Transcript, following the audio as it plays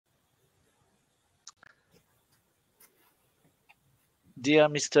Dear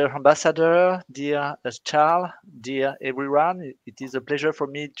Mr. Ambassador, dear Charles, dear everyone, it is a pleasure for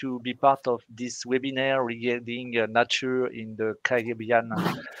me to be part of this webinar regarding nature in the Caribbean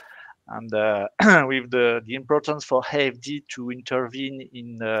and with the importance for AFD to intervene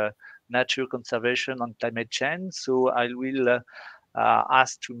in nature conservation and climate change. So I will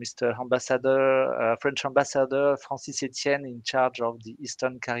ask to Mr. Ambassador, French Ambassador Francis Etienne in charge of the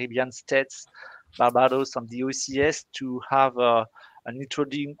Eastern Caribbean states, Barbados and the OECS to have an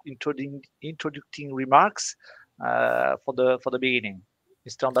introducing remarks for the beginning.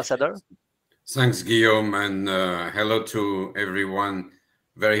 Mr. Ambassador. Thanks, Guillaume, and hello to everyone.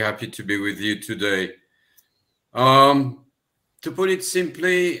 Very happy to be with you today. To put it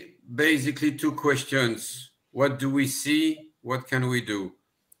simply, basically two questions. What do we see? What can we do?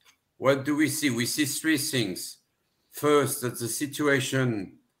 What do we see? We see three things. First, that the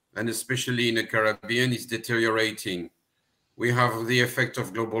situation, and especially in the Caribbean, is deteriorating. We have the effect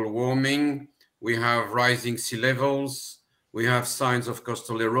of global warming. We have rising sea levels. We have signs of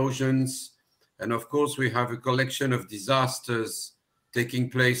coastal erosions. And of course, we have a collection of disasters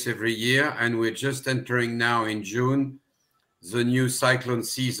taking place every year. And we're just entering now in June, the new cyclone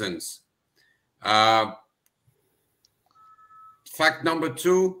seasons. Fact number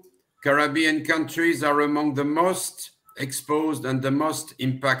two, Caribbean countries are among the most exposed and the most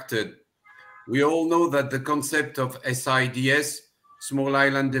impacted. We all know that the concept of SIDS, small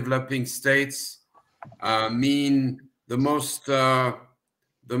island developing states, mean the most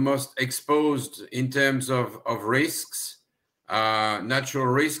exposed in terms of risks, natural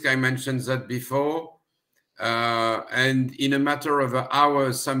risk. I mentioned that before. And in a matter of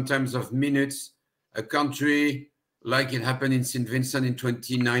hours, sometimes of minutes, a country like it happened in St. Vincent in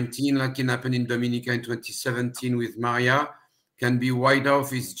 2019, like it happened in Dominica in 2017 with Maria, can be wiped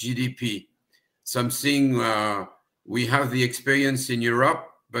off its GDP. Something we have the experience in Europe,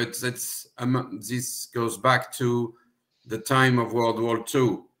 but that's, this goes back to the time of World War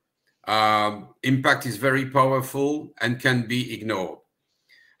II. Impact is very powerful and can be ignored.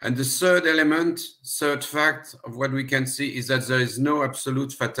 And the third element, third fact of what we can see is that there is no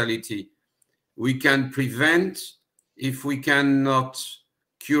absolute fatality. We can prevent. If we cannot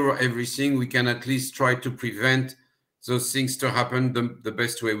cure everything, we can at least try to prevent those things to happen the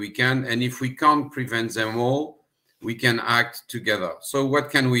best way we can. And if we can't prevent them all, we can act together. So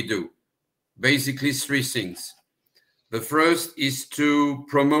what can we do? Basically, three things. The first is to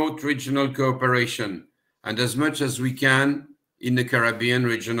promote regional cooperation, and as much as we can in the Caribbean,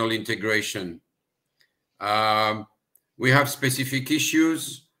 regional integration. We have specific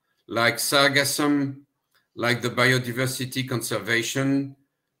issues like sargassum, like the biodiversity conservation,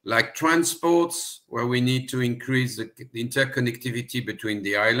 like transports, where we need to increase the interconnectivity between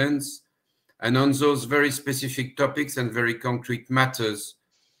the islands. And on those very specific topics and very concrete matters,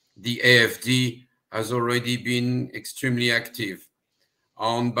 the AFD has already been extremely active.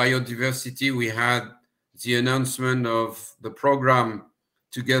 On biodiversity, we had the announcement of the program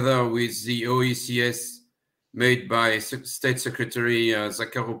together with the OECS made by State Secretary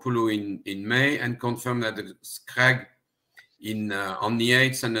Zakharopoulou in May, and confirmed at the SCRAG on the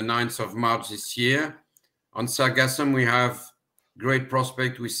 8th and the 9th of March this year. On sargassum, we have great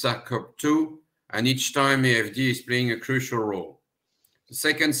prospect with SARCOP2, and each time AFD is playing a crucial role. The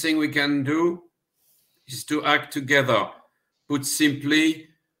second thing we can do is to act together. Put simply,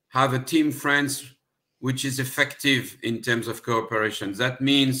 have a team France which is effective in terms of cooperation. That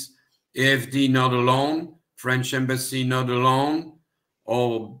means AFD not alone, French embassy not alone,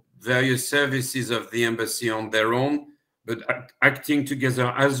 or various services of the embassy on their own, but acting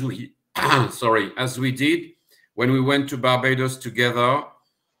together as we, as we did when we went to Barbados together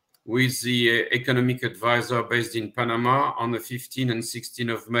with the economic advisor based in Panama on the 15th and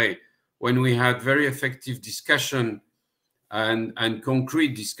 16th of May, when we had very effective discussion and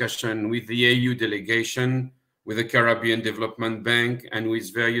concrete discussion with the AU delegation, with the Caribbean Development Bank, and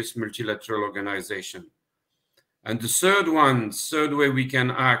with various multilateral organizations. And the third way we can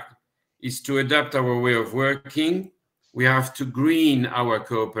act is to adapt our way of working. We have to green our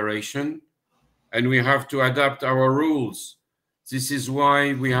cooperation, and we have to adapt our rules. This is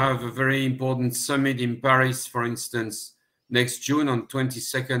why we have a very important summit in Paris, for instance, next June on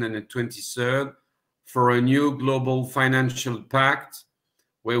 22nd and the 23rd, for a new global financial pact,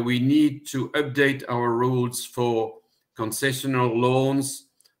 where we need to update our rules for concessional loans,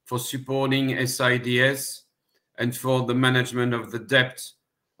 for supporting SIDS, and for the management of the debt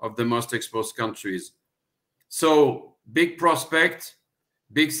of the most exposed countries. So, big prospect,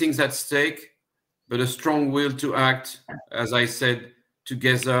 big things at stake, but a strong will to act, as I said,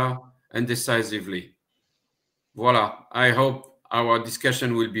 together and decisively. Voila, I hope our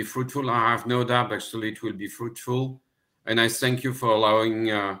discussion will be fruitful. I have no doubt, actually, it will be fruitful. And I thank you for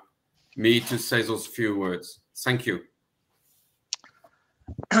allowing me to say those few words. Thank you.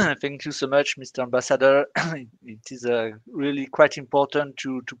 Thank you so much, Mr. Ambassador. It is really quite important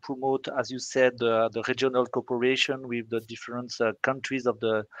to promote, as you said, the regional cooperation with the different countries of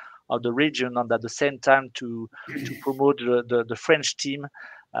the region, and at the same time to promote the French team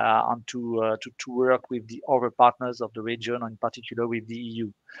and to work with the other partners of the region, in particular with the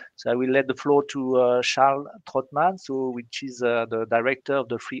EU. So I will let the floor to Charles TROTTMANN, which is the director of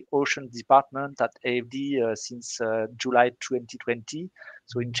the Free Ocean Department at AFD since July 2020.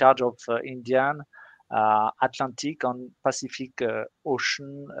 So in charge of Indian, Atlantic and Pacific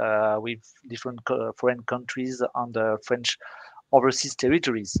Ocean with different foreign countries on the French overseas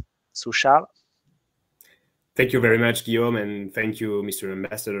territories. So Charles. Thank you very much, Guillaume, and thank you, Mr.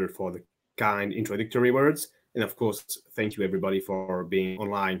 Ambassador, for the kind introductory words. And of course, thank you everybody for being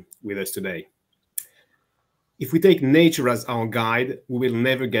online with us today. If we take nature as our guide, we will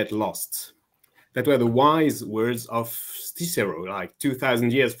never get lost. That were the wise words of Cicero, like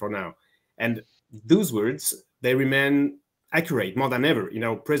 2,000 years from now. And those words, they remain accurate more than ever in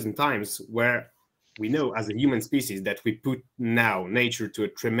our present times, where we know as a human species that we put now nature to a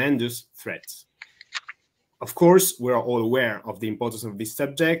tremendous threat. Of course, we are all aware of the importance of this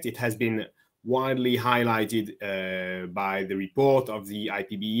subject. It has been widely highlighted by the report of the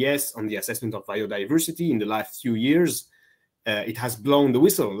IPBES on the assessment of biodiversity in the last few years. It has blown the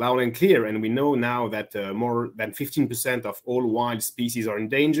whistle loud and clear, and we know now that more than 15% of all wild species are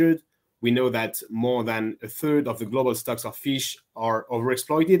endangered. We know that more than a third of the global stocks of fish are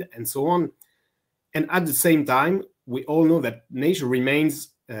overexploited, and so on. And at the same time, we all know that nature remains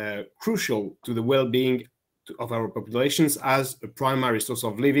crucial to the well-being of our populations as a primary source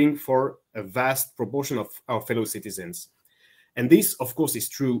of living for a vast proportion of our fellow citizens. And this, of course, is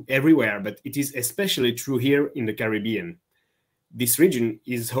true everywhere, but it is especially true here in the Caribbean. This region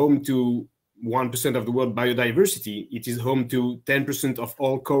is home to 1% of the world biodiversity. It is home to 10% of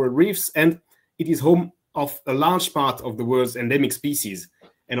all coral reefs, and it is home of a large part of the world's endemic species.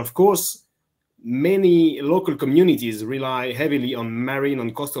 And of course, many local communities rely heavily on marine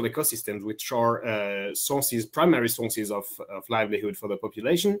and coastal ecosystems, which are primary sources of livelihood for the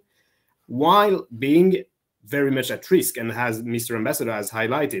population, while being very much at risk. And as Mr. Ambassador has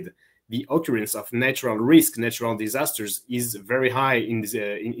highlighted, the occurrence of natural risk, natural disasters is very high in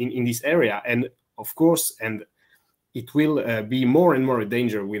this area. And of course, and it will be more and more a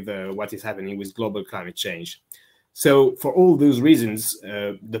danger with what is happening with global climate change. So for all those reasons,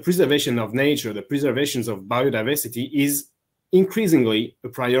 the preservation of nature, the preservation of biodiversity is increasingly a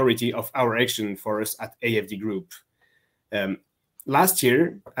priority of our action for us at AFD Group. Last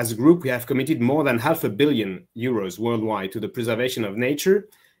year, as a group, we have committed more than €500 million worldwide to the preservation of nature,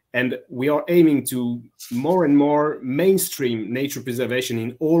 and we are aiming to more and more mainstream nature preservation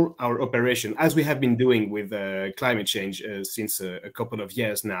in all our operations, as we have been doing with climate change since a couple of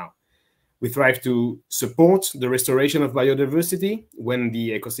years now. We strive to support the restoration of biodiversity when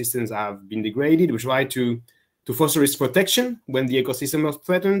the ecosystems have been degraded. We try to foster its protection when the ecosystem is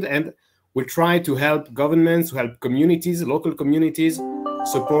threatened, and we try to help governments, to help communities, local communities,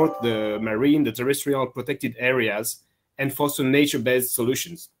 support the marine, the terrestrial protected areas, and foster nature-based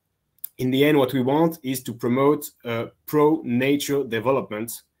solutions. In the end, what we want is to promote pro-nature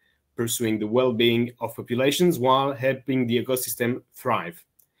development, pursuing the well-being of populations while helping the ecosystem thrive.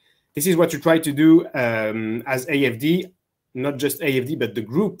 This is what we try to do as AFD, not just AFD, but the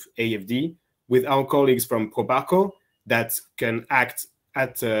group AFD, with our colleagues from Proparco that can act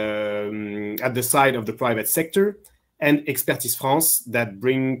at the side of the private sector, and Expertise France that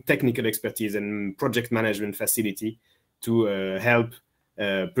bring technical expertise and project management facility to help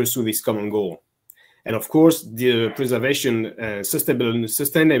pursue this common goal. And of course, the preservation,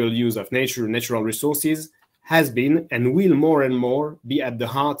 sustainable use of nature, natural resources has been and will more and more be at the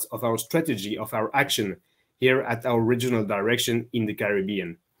heart of our strategy, of our action here at our regional direction in the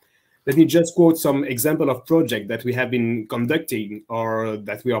Caribbean. Let me just quote some example of projects that we have been conducting or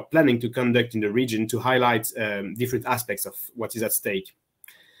that we are planning to conduct in the region to highlight different aspects of what is at stake.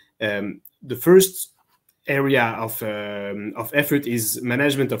 The first area of effort is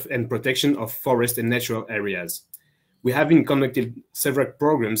management of and protection of forest and natural areas. We have been conducting several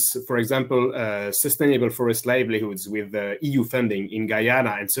programs, for example, sustainable forest livelihoods with EU funding in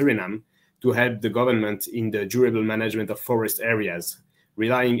Guyana and Suriname to help the government in the durable management of forest areas,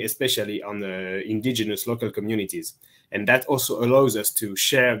 relying especially on the indigenous local communities. And that also allows us to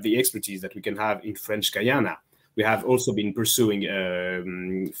share the expertise that we can have in French Guyana. We have also been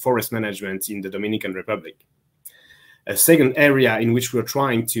pursuing forest management in the Dominican Republic. A second area in which we're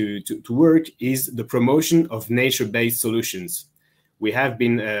trying to work is the promotion of nature-based solutions. We have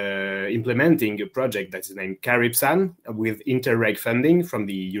been implementing a project that is named CARIBSAN with Interreg funding from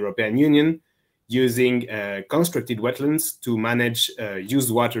the European Union, using constructed wetlands to manage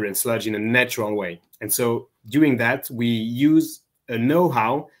used water and sludge in a natural way. And so doing that, we use a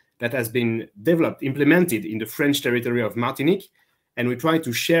know-how that has been developed, implemented in the French territory of Martinique, and we try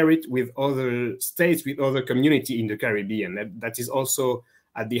to share it with other states, with other communities in the Caribbean. That is also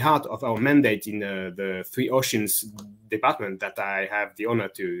at the heart of our mandate in the Three Oceans department that I have the honor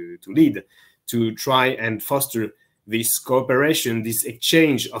to lead, to try and foster this cooperation, this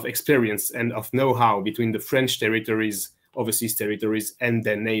exchange of experience and of know-how between the French territories, overseas territories, and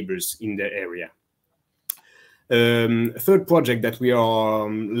their neighbors in the area. A third project that we are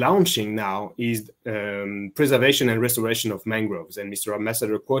launching now is preservation and restoration of mangroves. And Mr.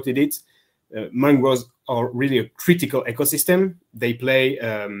 Ambassador quoted it. Mangroves are really a critical ecosystem. They play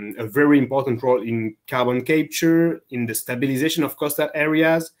a very important role in carbon capture, in the stabilization of coastal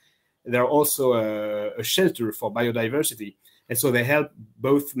areas. They're also a shelter for biodiversity. And so they help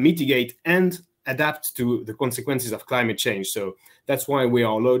both mitigate and adapt to the consequences of climate change. So that's why we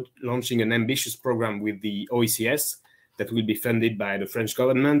are launching an ambitious program with the OECS that will be funded by the French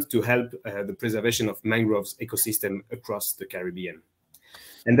government to help the preservation of mangroves ecosystem across the Caribbean.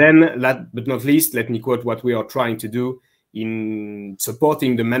 And then, last but not least, let me quote what we are trying to do in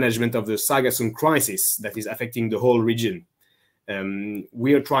supporting the management of the sargassum crisis that is affecting the whole region.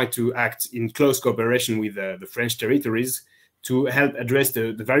 We are trying to act in close cooperation with the French territories to help address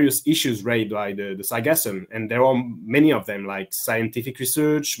the various issues raised by the sargassum. And there are many of them, like scientific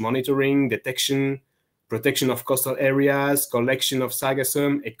research, monitoring, detection, protection of coastal areas, collection of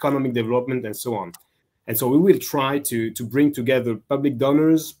sargassum, economic development, and so on. And so we will try to bring together public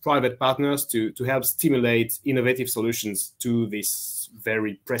donors, private partners to help stimulate innovative solutions to this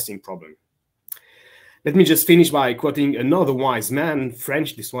very pressing problem. Let me just finish by quoting another wise man,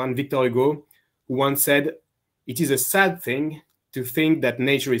 French, this one, Victor Hugo, who once said, "It is a sad thing to think that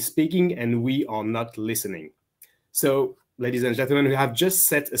nature is speaking and we are not listening." So, ladies and gentlemen, we have just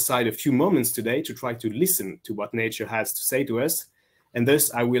set aside a few moments today to try to listen to what nature has to say to us. And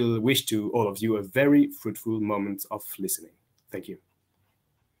thus, I will wish to all of you a very fruitful moment of listening. Thank you.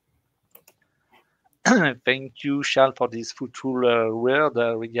 Thank you, Charles, for this fruitful word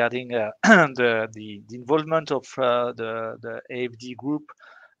regarding the involvement of the AFD Group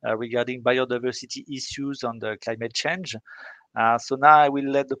regarding biodiversity issues and climate change. So now I will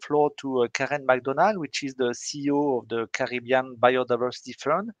let the floor to Karen McDonald, which is the CEO of the Caribbean Biodiversity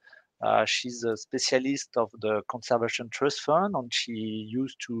Fund. She's a specialist of the Conservation Trust Fund, and she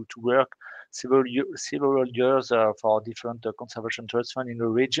used to work several years for different conservation trust funds in the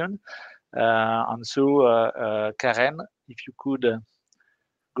region. And so, Karen, if you could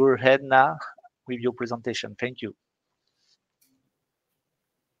go ahead now with your presentation. Thank you.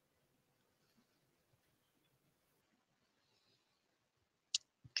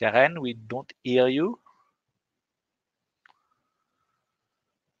 Karen, we don't hear you.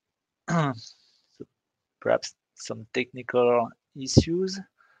 So perhaps some technical issues.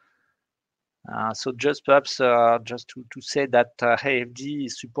 So just perhaps just to say that AFD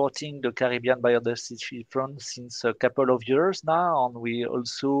is supporting the Caribbean Biodiversity Fund since a couple of years now, and we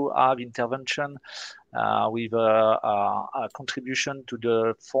also have intervention with a contribution to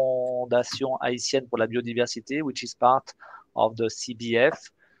the Fondation Haïtienne pour la Biodiversité, which is part of the CBF.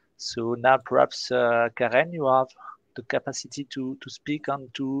 So now perhaps Karen, you have the capacity to speak and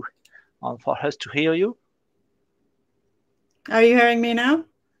for us to hear you. Are you hearing me now?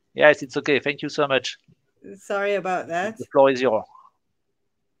 Yes, it's okay. Thank you so much. Sorry about that. The floor is yours.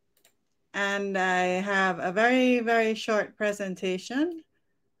 And I have a very, very short presentation.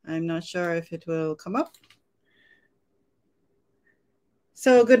 I'm not sure if it will come up.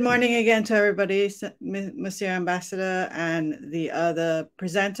 So good morning again to everybody, Monsieur Ambassador and the other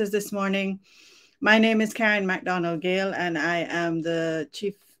presenters this morning. My name is Karen MacDonald-Gale, and I am the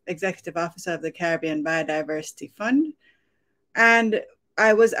Chief Executive Officer of the Caribbean Biodiversity Fund. And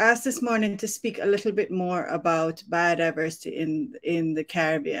I was asked this morning to speak a little bit more about biodiversity in the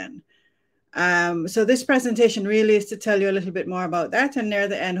Caribbean. So this presentation really is to tell you a little bit more about that. And near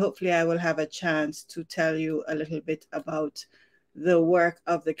the end, hopefully I will have a chance to tell you a little bit about the work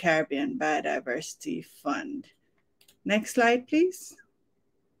of the Caribbean Biodiversity Fund. Next slide, please.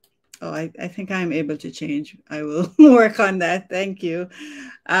 Oh, I think I'm able to change. I will work on that. Thank you.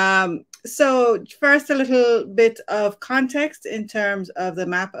 So first, a little bit of context in terms of the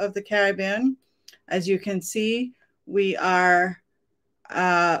map of the Caribbean. As you can see, we are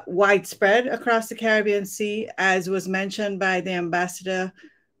widespread across the Caribbean Sea. As was mentioned by the ambassador,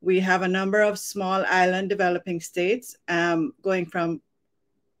 we have a number of small island developing states, going from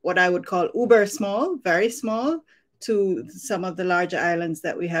what I would call uber small, very small, to some of the larger islands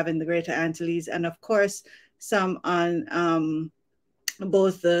that we have in the Greater Antilles, and of course, some on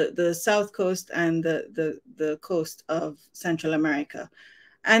both the south coast and the coast of Central America.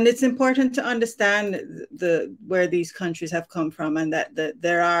 And it's important to understand where these countries have come from, and that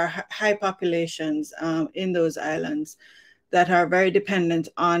there are high populations in those islands that are very dependent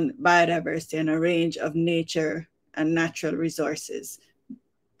on biodiversity and a range of nature and natural resources.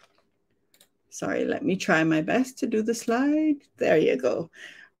 Sorry, let me try my best to do the slide. There you go.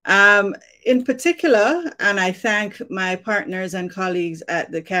 In particular, and I thank my partners and colleagues at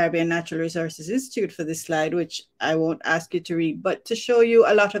the Caribbean Natural Resources Institute for this slide, which I won't ask you to read, but to show you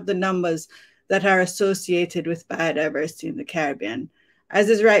a lot of the numbers that are associated with biodiversity in the Caribbean. As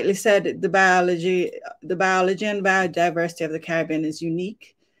is rightly said, the biology and biodiversity of the Caribbean is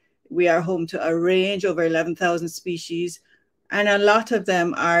unique. We are home to a range over 11,000 species, and a lot of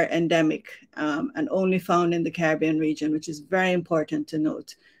them are endemic and only found in the Caribbean region, which is very important to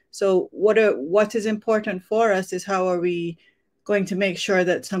note. So what is important for us is how are we going to make sure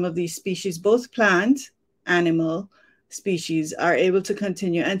that some of these species, both plant, animal species, are able to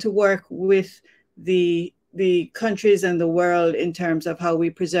continue and to work with the countries and the world in terms of how we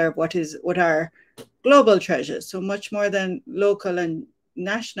preserve what are global treasures. So much more than local and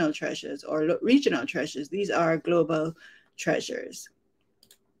national treasures or regional treasures. These are global treasures.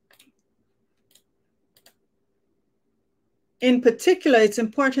 In particular, it's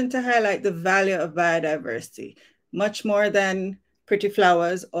important to highlight the value of biodiversity, much more than pretty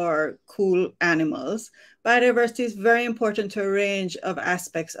flowers or cool animals. Biodiversity is very important to a range of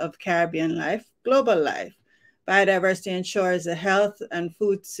aspects of Caribbean life, global life. Biodiversity ensures the health and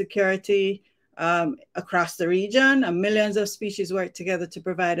food security across the region, and millions of species work together to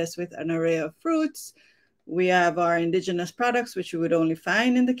provide us with an array of fruits. We have our indigenous products, which we would only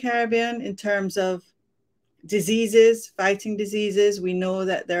find in the Caribbean. In terms of diseases, fighting diseases, we know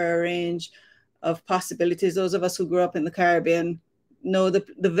that there are a range of possibilities. Those of us who grew up in the Caribbean know the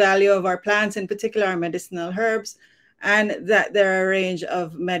value of our plants, in particular our medicinal herbs, and that there are a range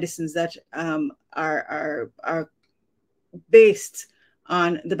of medicines that are based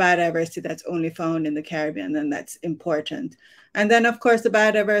on the biodiversity that's only found in the Caribbean, and that's important. And then, of course, the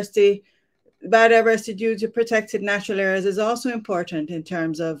biodiversity due to protected natural areas is also important in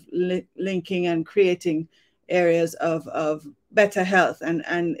terms of linking and creating areas of better health.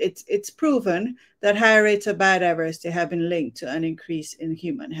 And it's proven that higher rates of biodiversity have been linked to an increase in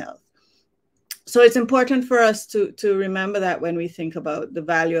human health. So it's important for us to remember that when we think about the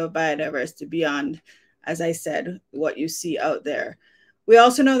value of biodiversity beyond, as I said, what you see out there. We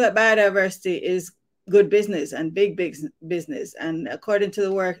also know that biodiversity is good business and big business. And according to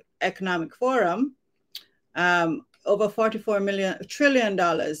the World Economic Forum, over $44 trillion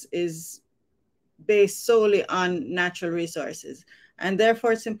is based solely on natural resources. And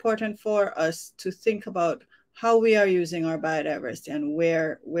therefore, it's important for us to think about how we are using our biodiversity and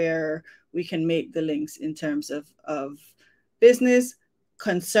where we can make the links in terms of business,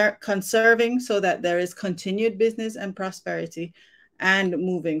 conserving so that there is continued business and prosperity, and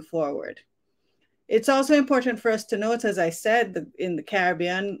moving forward. It's also important for us to note, as I said, that in the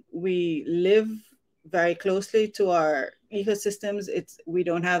Caribbean, we live very closely to our ecosystems. We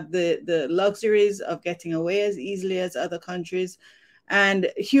don't have the luxuries of getting away as easily as other countries.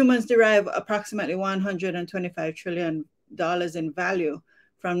 And humans derive approximately $125 trillion in value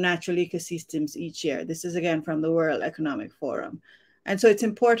from natural ecosystems each year. This is again from the World Economic Forum. And so it's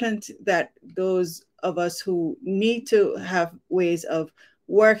important that those of us who need to have ways of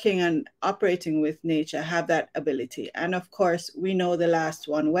working and operating with nature have that ability. And of course, we know the last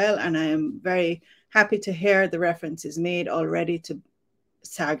one well, and I am very happy to hear the references made already to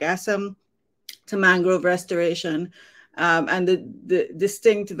sargassum, to mangrove restoration, and the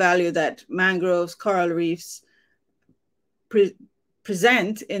distinct value that mangroves, coral reefs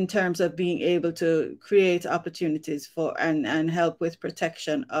present in terms of being able to create opportunities for and help with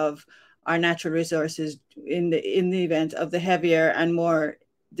protection of our natural resources in the event of the heavier and more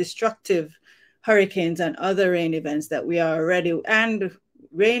destructive hurricanes and other rain events that we are already, and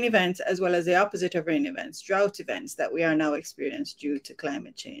rain events as well as the opposite of rain events, drought events that we are now experiencing due to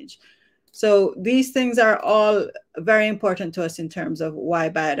climate change. So these things are all very important to us in terms of why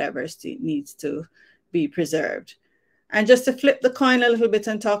biodiversity needs to be preserved. And just to flip the coin a little bit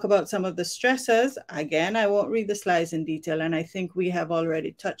and talk about some of the stressors, again, I won't read the slides in detail, and I think we have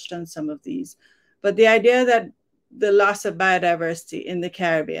already touched on some of these. But the idea that the loss of biodiversity in the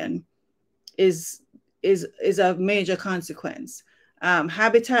Caribbean is a major consequence.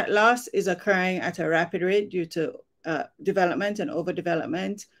 Habitat loss is occurring at a rapid rate due to development and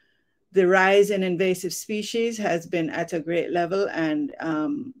overdevelopment. The rise in invasive species has been at a great level, and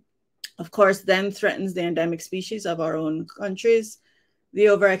of course then threatens the endemic species of our own countries. The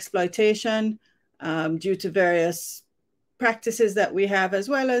overexploitation due to various practices that we have, as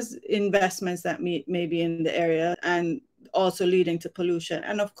well as investments that may be in the area, and also leading to pollution.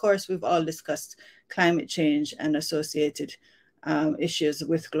 And of course, we've all discussed climate change and associated issues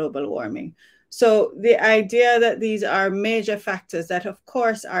with global warming. So the idea that these are major factors that of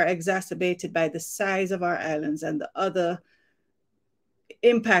course are exacerbated by the size of our islands and the other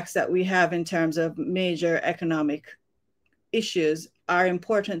impacts that we have in terms of major economic issues are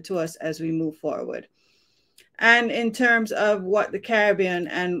important to us as we move forward. And in terms of what the Caribbean,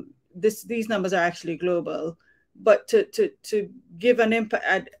 and these numbers are actually global, but to give an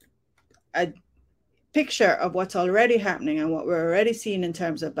impact, a picture of what's already happening and what we're already seeing in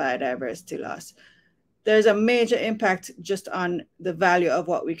terms of biodiversity loss, there's a major impact just on the value of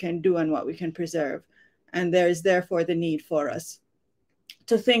what we can do and what we can preserve. And there is therefore the need for us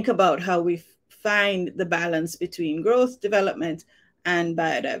to think about how we find the balance between growth, development, and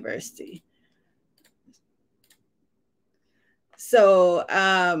biodiversity. So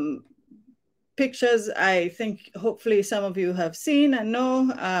pictures, I think hopefully some of you have seen and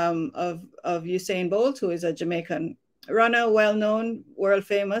know of Usain Bolt, who is a Jamaican runner, well-known, world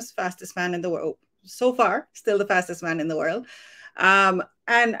famous, fastest man in the world, so far, still the fastest man in the world. And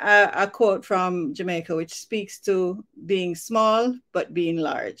a quote from Jamaica, which speaks to being small, but being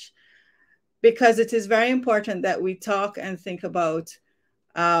large. Because it is very important that we talk and think about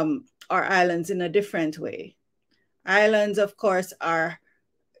our islands in a different way. Islands, of course, are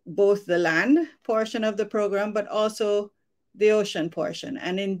both the land portion of the program, but also the ocean portion.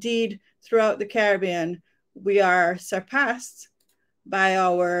 And indeed, throughout the Caribbean, we are surpassed by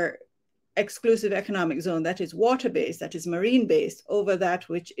our exclusive economic zone that is water-based, that is marine-based, over that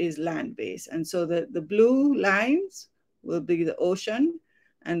which is land-based. And so the blue lines will be the ocean,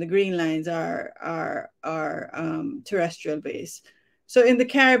 and the green lines are terrestrial-based. So in the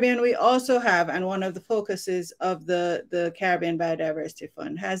Caribbean, we also have, and one of the focuses of the Caribbean Biodiversity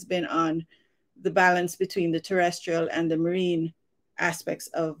Fund has been on the balance between the terrestrial and the marine aspects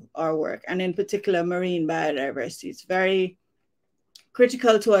of our work, and in particular, marine biodiversity. It's very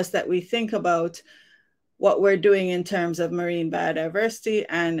critical to us that we think about what we're doing in terms of marine biodiversity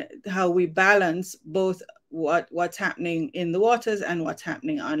and how we balance both what's happening in the waters and what's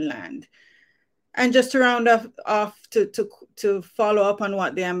happening on land. And just to round off to follow up on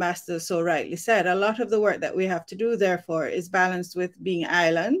what the ambassador so rightly said, a lot of the work that we have to do, therefore, is balanced with being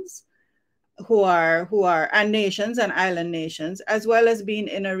islands and nations and island nations, as well as being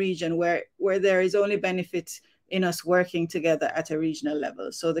in a region where there is only benefit in us working together at a regional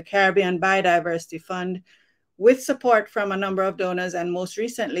level. So the Caribbean Biodiversity Fund, with support from a number of donors, and most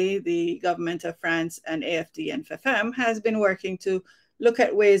recently the government of France and AFD and FFM, has been working to look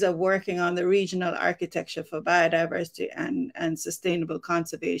at ways of working on the regional architecture for biodiversity and sustainable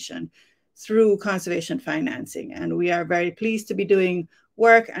conservation through conservation financing. And we are very pleased to be doing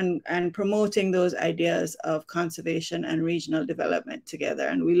work and promoting those ideas of conservation and regional development together.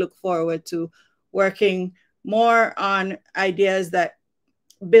 And we look forward to working more on ideas that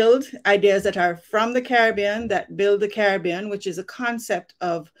are from the Caribbean, that build the Caribbean, which is a concept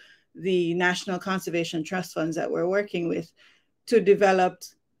of the National Conservation Trust Funds that we're working with, to develop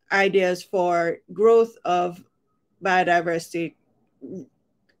ideas for growth of biodiversity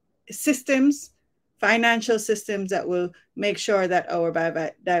systems, financial systems that will make sure that our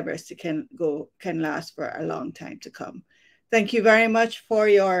biodiversity can last for a long time to come. Thank you very much for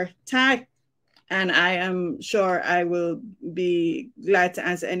your time. And I am sure I will be glad to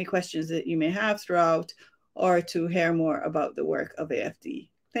answer any questions that you may have throughout, or to hear more about the work of AFD.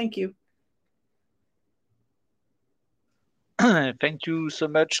 Thank you. Thank you so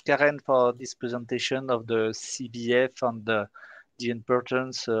much, Karen, for this presentation of the CBF and the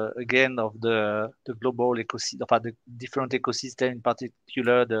importance, again, of the global ecosystem, of the different ecosystem, in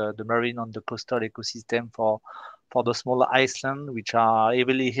particular the marine and the coastal ecosystem for the small island, which are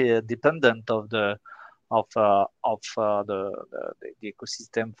heavily dependent of the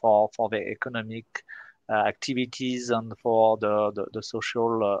ecosystem for their economic activities and for the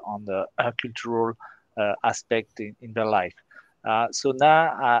social and the cultural aspect in their life. So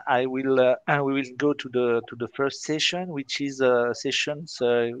now we will go to the first session, which is a session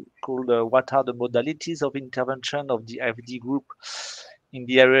called "What are the modalities of intervention of the AFD Group in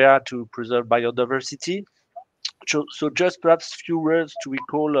the area to preserve biodiversity?" So just perhaps few words to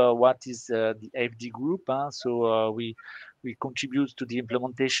recall what is the AFD Group. So we contribute to the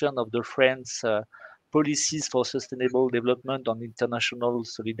implementation of the French policies for sustainable development and international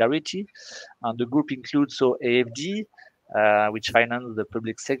solidarity. And the group includes AFD, which finance the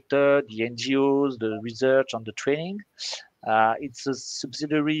public sector, the NGOs, the research and the training. It's a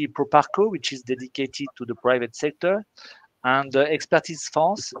subsidiary Proparco, which is dedicated to the private sector, and Expertise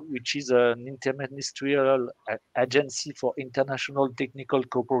France, which is an interministerial agency for international technical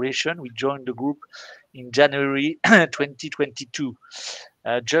cooperation. We joined the group in January 2022.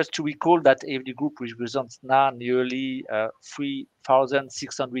 Just to recall that AFD Group represents now nearly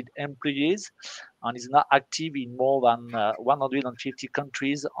 3,600 employees and is now active in more than 150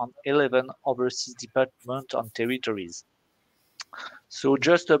 countries on 11 overseas departments and territories. So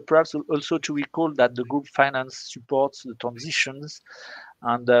just perhaps also to recall that the group finance supports the transitions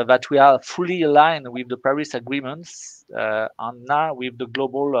and that we are fully aligned with the Paris agreements and now with the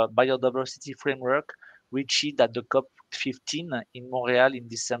global biodiversity framework reached at the COP15 in Montreal in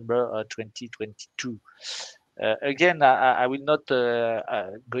December 2022. Again, I will not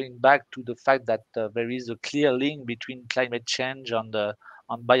going back to the fact that there is a clear link between climate change and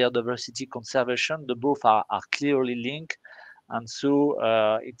biodiversity conservation. The both are clearly linked. And so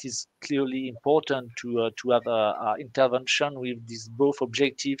it is clearly important to have a intervention with this both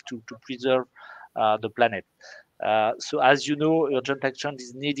objective to preserve the planet. So as you know, urgent action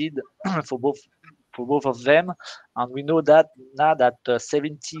is needed for both of them, and we know that now that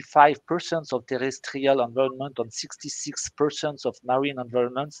 75% of terrestrial environment and 66% of marine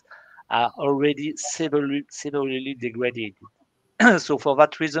environments are already severely degraded. So for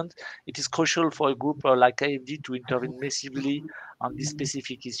that reason, it is crucial for a group like AFD to intervene massively on this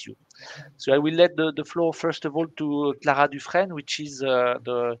specific issue. So I will let the floor first of all to Clara Dufresne, which is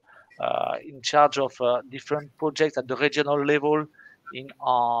in charge of different projects at the regional level in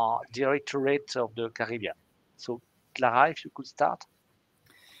our Directorate of the Caribbean. So Clara, if you could start.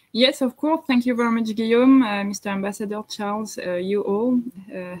 Yes, of course. Thank you very much, Guillaume, Mr. Ambassador Charles, you all.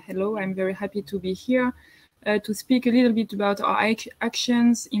 Hello, I'm very happy to be here. To speak a little bit about our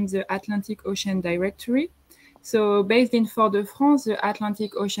actions in the Atlantic Ocean Directory. So based in Fort-de-France, the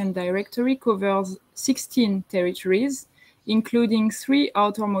Atlantic Ocean Directory covers 16 territories, including 3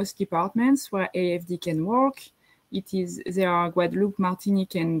 outermost departments where AFD can work. They are Guadeloupe,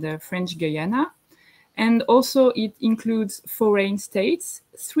 Martinique, and French Guyana. And also it includes foreign states,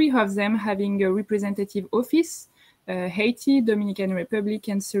 3 of them having a representative office, Haiti, Dominican Republic,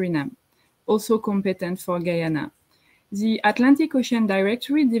 and Suriname, also competent for Guyana. The Atlantic Ocean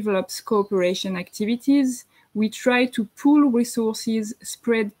Directory develops cooperation activities. We try to pool resources,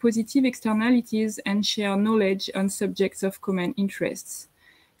 spread positive externalities, and share knowledge on subjects of common interests.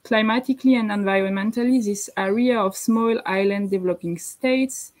 Climatically and environmentally, this area of small island developing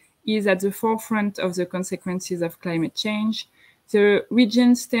states is at the forefront of the consequences of climate change. The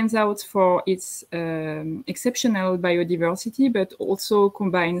region stands out for its exceptional biodiversity, but also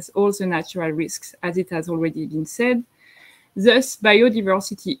combines all the natural risks, as it has already been said. Thus,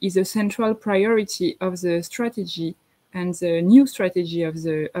 biodiversity is a central priority of the strategy and the new strategy of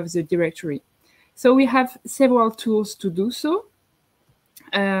the directory. So we have several tools to do so.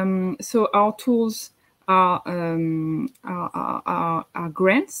 So our tools are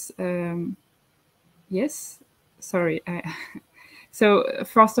grants. Yes, sorry. So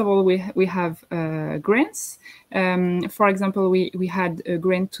first of all, we have grants. For example, we had a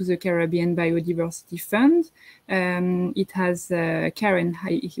grant to the Caribbean Biodiversity Fund. It has, Karen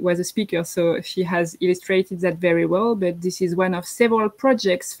was a speaker, so she has illustrated that very well, but this is one of several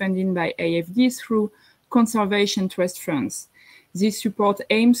projects funded by AFD through conservation trust funds. This support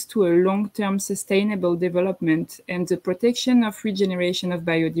aims to a long-term sustainable development and the protection of regeneration of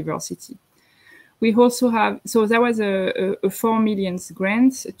biodiversity. We also have, so there was a 4 million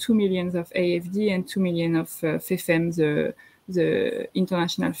grant, 2 million of AFD and 2 million of FEFEM, the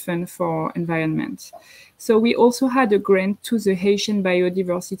International Fund for Environment. So we also had a grant to the Haitian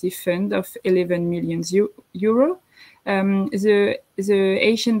Biodiversity Fund of 11 million euro. The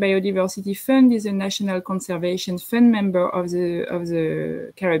Haitian Biodiversity Fund is a national conservation fund member of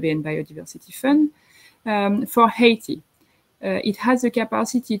the Caribbean Biodiversity Fund for Haiti. It has the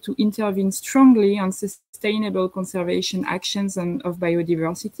capacity to intervene strongly on sustainable conservation actions of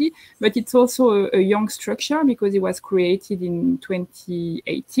biodiversity, but it's also a young structure because it was created in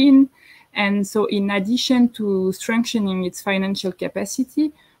 2018. And so in addition to strengthening its financial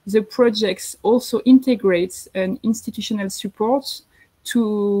capacity, the projects also integrates an institutional support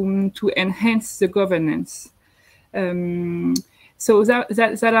to enhance the governance. So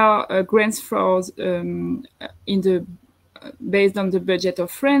that are grants for based on the budget of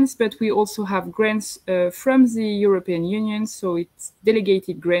France, but we also have grants from the European Union, so it's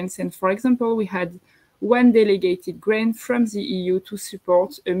delegated grants. And for example, we had one delegated grant from the EU to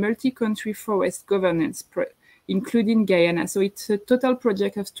support a multi-country forest governance, including Guyana. So it's a total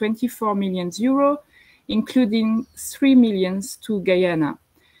project of 24 million euro, including 3 million to Guyana.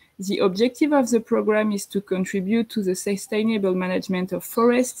 The objective of the program is to contribute to the sustainable management of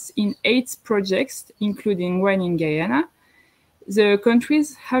forests in 8 projects, including one in Guyana. The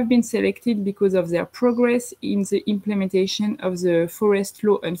countries have been selected because of their progress in the implementation of the forest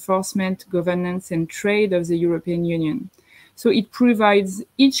law enforcement, governance, and trade of the European Union. So it provides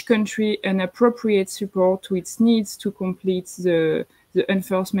each country an appropriate support to its needs to complete the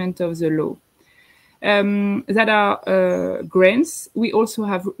enforcement of the law. That are grants. We also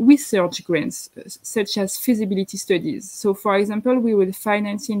have research grants, such as feasibility studies. So for example, we will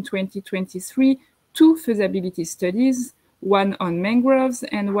finance in 2023 2 feasibility studies, one on mangroves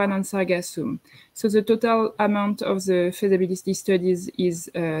and one on sargassum. So the total amount of the feasibility studies is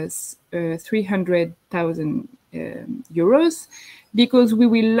 300,000 euros, because we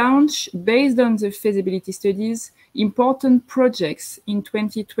will launch, based on the feasibility studies, important projects in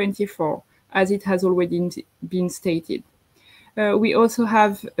 2024, as it has already been stated. We also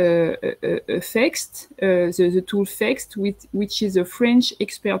have FEXT, the tool FEXT, which is a French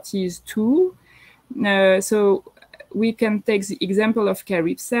expertise tool. So we can take the example of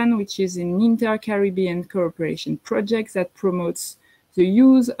CARIBSAN, which is an inter-Caribbean cooperation project that promotes the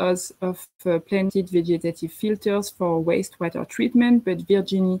use of planted vegetative filters for wastewater treatment. But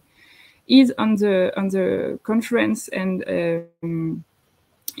Virginie is on the conference and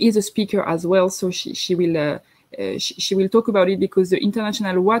is a speaker as well, so she will talk about it, because the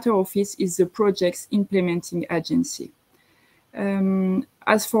International Water Office is the project's implementing agency.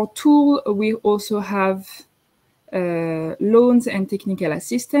 As for tool, we also have loans and technical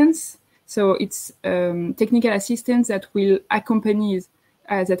assistance. So it's technical assistance that will accompany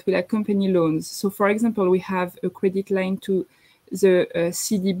loans. So for example, we have a credit line to the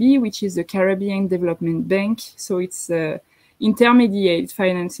CDB, which is the Caribbean Development Bank. So it's intermediate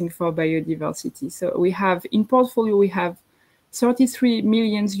financing for biodiversity. So we have in portfolio, we have 33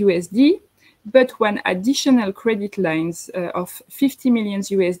 million USD, but one additional credit lines of 50 million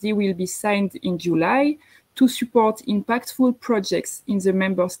USD will be signed in July to support impactful projects in the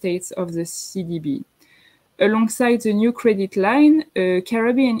member states of the CDB. Alongside the new credit line, a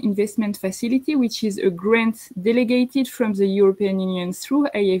Caribbean Investment Facility, which is a grant delegated from the European Union through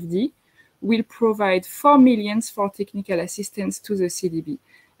AFD, will provide 4 million for technical assistance to the CDB.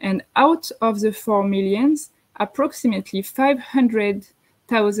 And out of the 4 million, approximately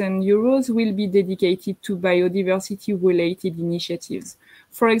 500,000 euros will be dedicated to biodiversity-related initiatives.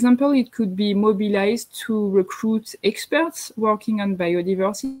 For example, it could be mobilized to recruit experts working on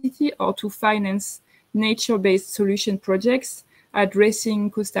biodiversity or to finance nature-based solution projects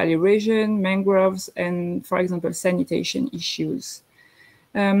addressing coastal erosion, mangroves, and, for example, sanitation issues.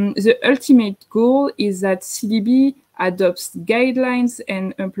 The ultimate goal is that CDB adopts guidelines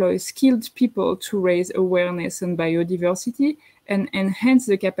and employs skilled people to raise awareness on biodiversity and enhance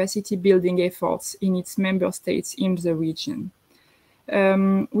the capacity building efforts in its member states in the region.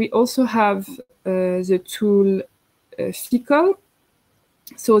 We also have the tool FICOL.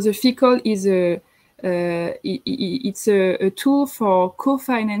 So the FICOL is it's a tool for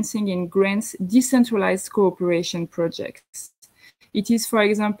co-financing in grants decentralized cooperation projects. It is, for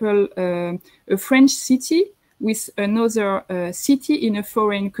example, a French city with another city in a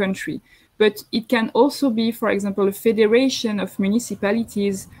foreign country. But it can also be, for example, a federation of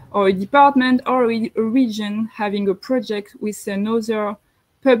municipalities or a department or a region having a project with another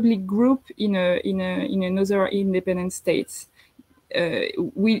public group in another independent state.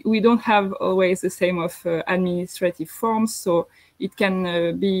 We don't have always the same of administrative forms, so it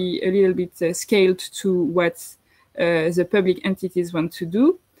can be a little bit scaled to what the public entities want to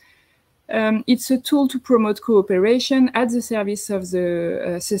do. It's a tool to promote cooperation at the service of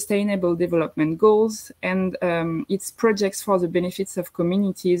the sustainable development goals, and it's projects for the benefits of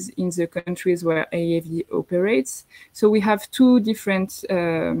communities in the countries where AFD operates. So we have 2 different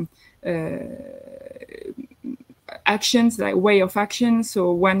actions, like way of action.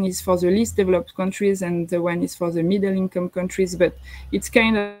 So one is for the least developed countries and the one is for the middle income countries, but it's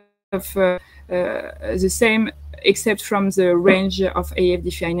kind of the same, except from the range of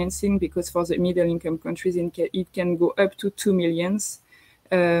AFD financing, because for the middle income countries, it can go up to 2 million.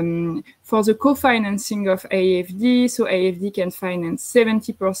 For the co-financing of AFD, so AFD can finance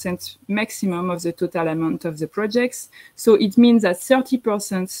 70% maximum of the total amount of the projects. So it means that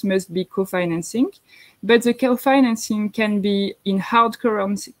 30% must be co-financing, but the co-financing can be in hard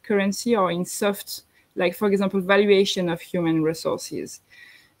currency or in soft, like for example, valuation of human resources.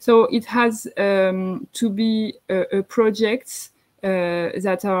 So it has to be projects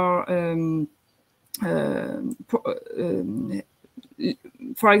that are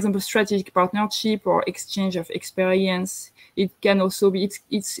for example, strategic partnership or exchange of experience. It can also be,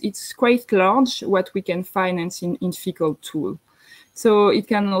 it's quite large what we can finance in FICL tool. So it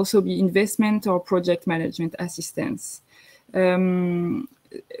can also be investment or project management assistance.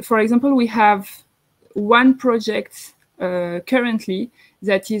 For example, we have one project currently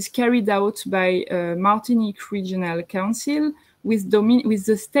that is carried out by Martinique Regional Council with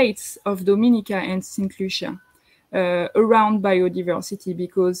the states of Dominica and St. Lucia. Around biodiversity,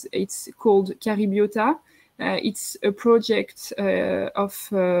 because it's called Caribiota. It's a project of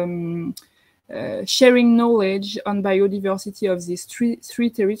sharing knowledge on biodiversity of these three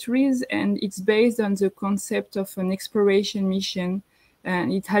territories, and it's based on the concept of an exploration mission,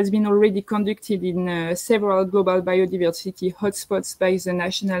 and it has been already conducted in several global biodiversity hotspots by the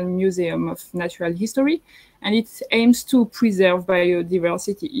National Museum of Natural History, and it aims to preserve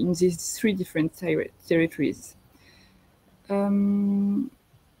biodiversity in these three different territories.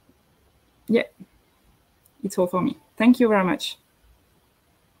 Yeah, it's all for me. Thank you very much.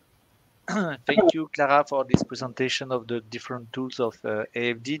 Thank you, Clara, for this presentation of the different tools of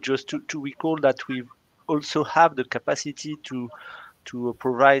AFD. Just to recall that we also have the capacity to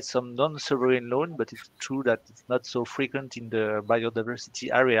provide some non-sovereign loan, but it's true that it's not so frequent in the biodiversity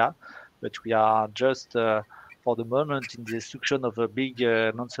area. But we are just for the moment in the destruction of a big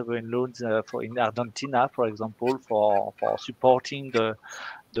non-sovereign loans in Argentina, for example, for supporting the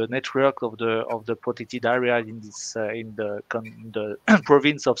network of the protected area in this in the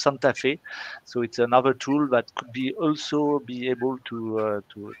province of Santa Fe. So it's another tool that could be also be able to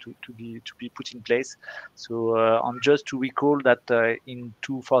be put in place. So just to recall that in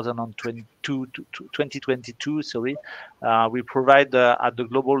 2022, sorry, we provide at the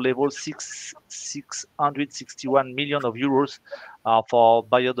global level 661 million euros for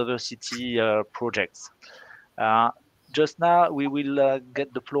biodiversity projects. Just now, we will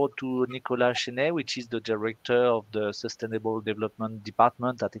get the floor to Nicolas Chenet, which is the director of the Sustainable Development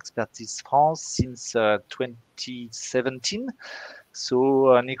Department at Expertise France since 2017.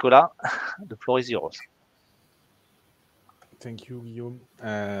 So, Nicolas, the floor is yours. Thank you, Guillaume.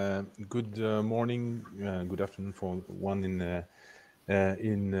 Good morning, good afternoon for one in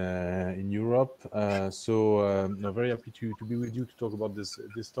Europe. I'm very happy to be with you to talk about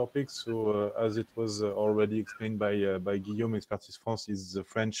this topic. So as it was already explained by Guillaume, Expertise France is the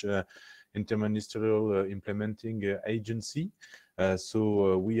French interministerial implementing agency.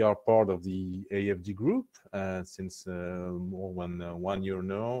 We are part of the AFD Group since more than 1 year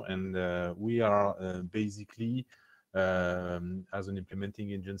now, and we are basically as an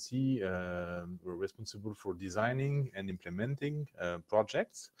implementing agency, we're responsible for designing and implementing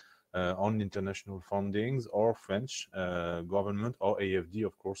projects on international fundings or French government or AFD,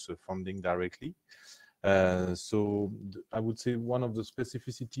 of course, funding directly. I would say one of the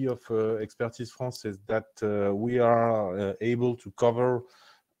specificity of Expertise France is that we are able to cover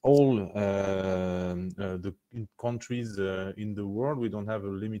all the countries in the world. We don't have a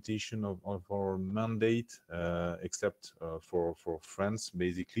limitation of our mandate except for France,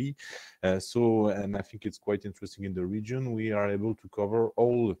 basically. And I think it's quite interesting in the region. We are able to cover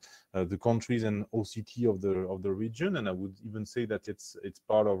all the countries and OCT of the region, and I would even say that it's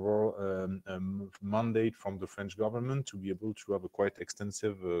part of our mandate from the French government to be able to have a quite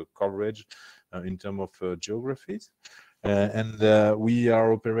extensive coverage in terms of geographies. We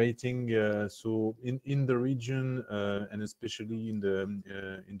are operating in the region and especially in the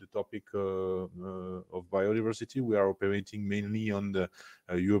topic of biodiversity. We are operating mainly on the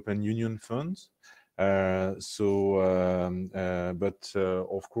European Union funds. Of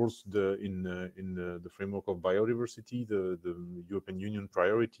course, in the framework of biodiversity, the European Union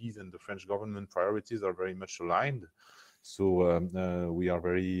priorities and the French government priorities are very much aligned. We are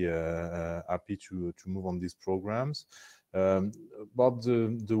very happy to move on these programs. But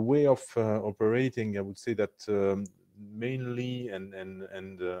the way of operating, I would say that mainly and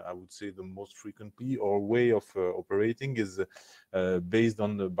I would say the most frequently our way of operating is based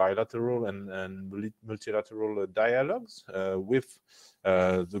on the bilateral and multilateral dialogues with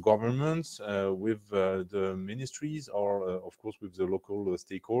the governments, with the ministries, or of course with the local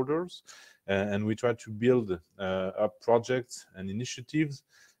stakeholders, and we try to build up projects and initiatives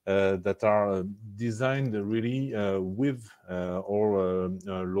that are designed really with all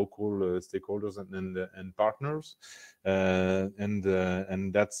local stakeholders and partners, and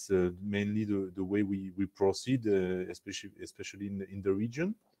that's mainly the way we proceed, especially in the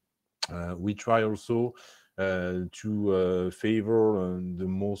region. We try also to favor the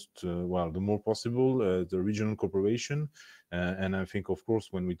more possible the regional cooperation, and I think, of course,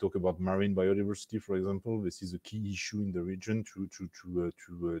 when we talk about marine biodiversity, for example, this is a key issue in the region to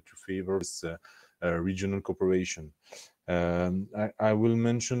favor this regional cooperation. I will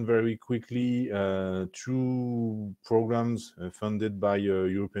mention very quickly two programs funded by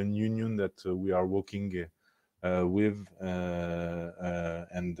European Union that we are working with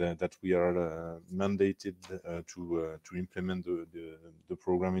and that we are mandated to implement the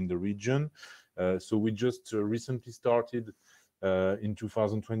program in the region. So we just recently started in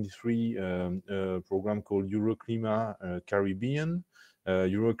 2023 a program called Euroclima Caribbean.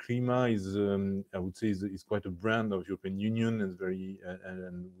 Euroclima is, I would say, is quite a brand of European Union, and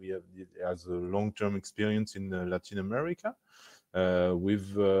and we have it has a long-term experience in Latin America.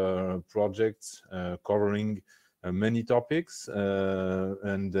 With projects covering many topics,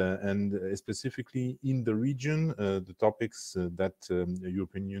 and specifically in the region, the topics that the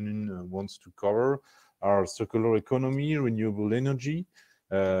European Union wants to cover are circular economy, renewable energy,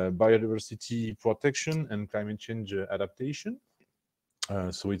 biodiversity protection, and climate change adaptation.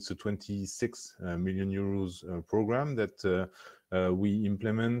 So it's a 26 million euros program that we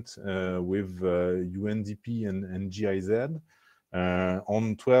implement with UNDP and GIZ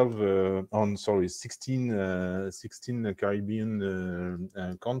on 16 Caribbean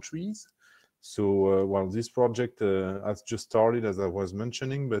countries. So well, this project has just started, as I was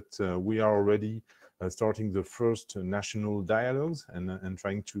mentioning, but we are already starting the first national dialogues and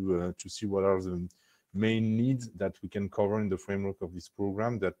trying to see what are the main needs that we can cover in the framework of this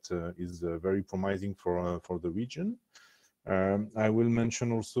program that is very promising for the region. I will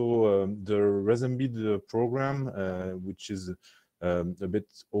mention also the Resembid program, which is a bit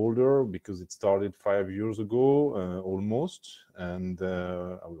older because it started 5 years ago, almost, and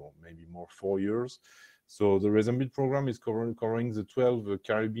maybe more, 4 years. So the Resembid program is covering the 12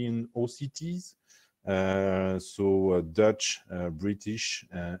 Caribbean OCTs, so Dutch, British,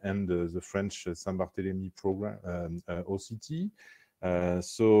 and the French Saint-Barthélemy program OCT.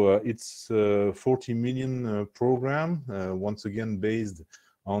 So it's a 40 million program, once again based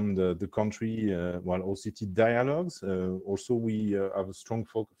on the country OCT dialogues. Also, we have a strong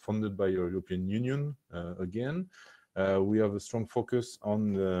focus funded by European Union again. We have a strong focus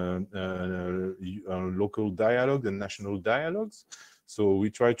on local dialogue and national dialogues. So we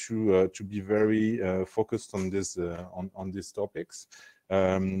try to be very focused on this on these topics.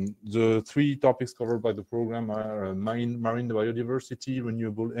 The three topics covered by the program are marine biodiversity,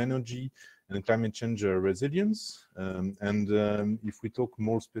 renewable energy, and climate change resilience. If we talk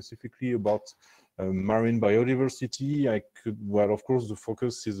more specifically about marine biodiversity, of course, the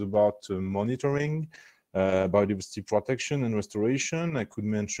focus is about monitoring, biodiversity protection and restoration. I could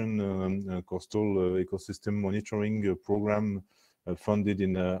mention coastal ecosystem monitoring program funded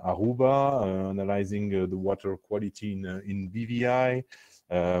in Aruba, analyzing the water quality in BVI,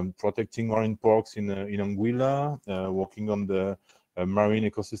 protecting marine parks in Anguilla, working on the marine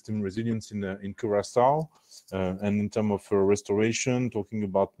ecosystem resilience in Curacao, and in terms of restoration, talking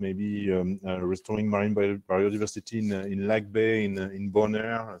about maybe restoring marine biodiversity in Lac Bay, in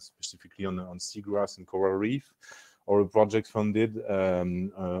Bonaire, specifically on seagrass and coral reef, or a project funded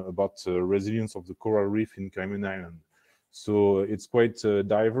about resilience of the coral reef in Cayman Island. So it's quite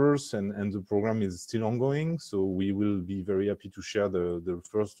diverse, and the program is still ongoing. So we will be very happy to share the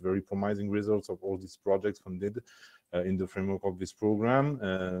first very promising results of all these projects funded in the framework of this program.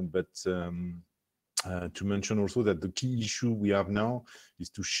 But to mention also that the key issue we have now is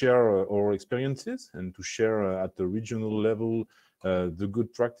to share our experiences and to share at the regional level the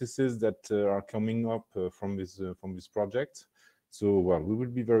good practices that are coming up from this project. So, well, we will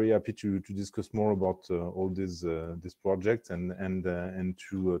be very happy to discuss more about all this project and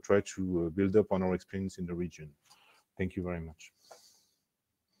to try to build up on our experience in the region. Thank you very much.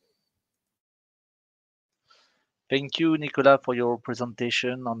 Thank you, Nicolas, for your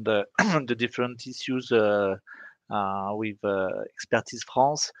presentation on the the different issues with Expertise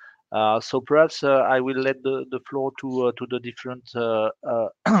France. So perhaps I will let the floor to the different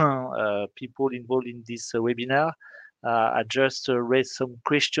people involved in this webinar. I just raised some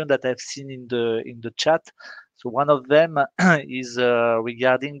questions that I've seen in the chat. So one of them is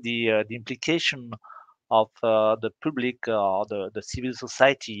regarding the implication of the public or the civil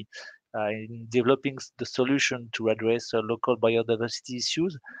society in developing the solution to address local biodiversity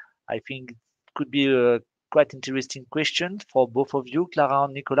issues. I think it could be a quite interesting question for both of you, Clara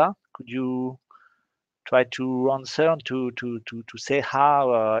and Nicolas. Could you try to answer and to say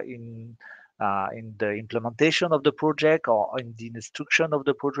how in the implementation of the project or in the instruction of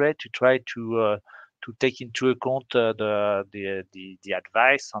the project to try to take into account the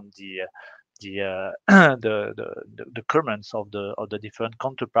advice and the comments of the different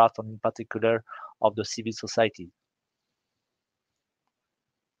counterparts and in particular of the civil society?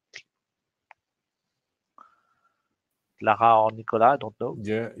 Clara or Nicolas, I don't know.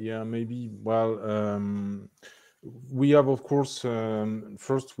 Yeah, maybe. Well, we have, of course,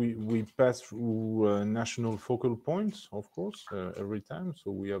 first we pass through national focal points, of course, every time.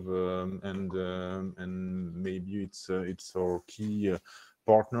 So we have, and maybe it's our key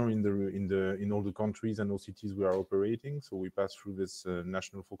partner in all the countries and all cities we are operating. So we pass through this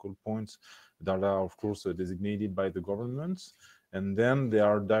national focal points that are, of course, designated by the governments. And then they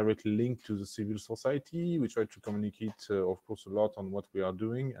are directly linked to the civil society. We try to communicate, of course, a lot on what we are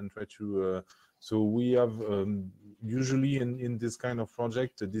doing and try to. So we have usually in this kind of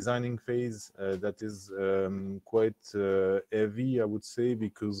project a designing phase that is quite heavy, I would say,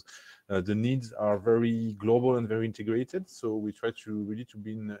 because the needs are very global and very integrated. So we try to really to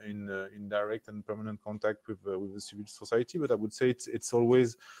be in direct and permanent contact with the civil society. But I would say it's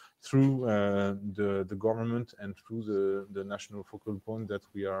always through the government and through the national focal point that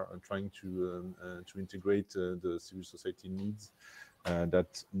we are trying to integrate the civil society needs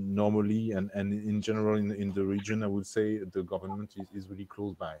that normally and in general in the region, I would say the government is really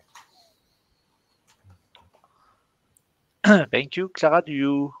close by. Thank you. Clara,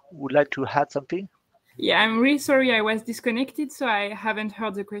 would like to add something? Yeah, I'm really sorry I was disconnected, so I haven't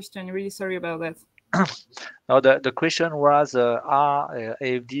heard the question. Really sorry about that. No, the question was, are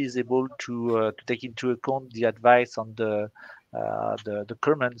AFD is able to take into account the advice on the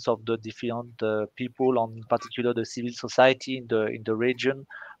comments of the different people, on in particular the civil society in the region,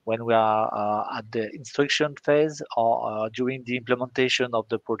 when we are at the instruction phase or during the implementation of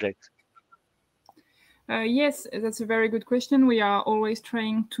the project? Yes, that's a very good question. We are always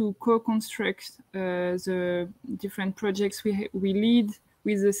trying to co-construct the different projects we lead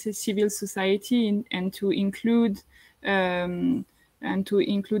with the civil society and to include them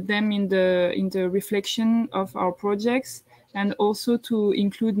in the reflection of our projects, and also to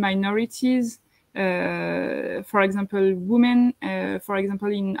include minorities, for example, women. For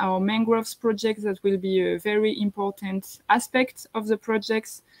example, in our mangroves projects, that will be a very important aspect of the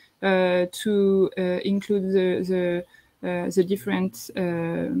projects, to include the different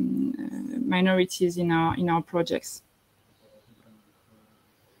minorities in our projects.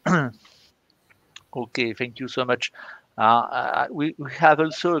 Okay, thank you so much. We have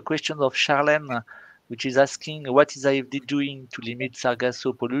also a question of Charlene, which is asking what is AFD doing to limit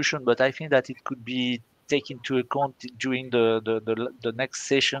sargasso pollution, but I think that it could be taken into account during the next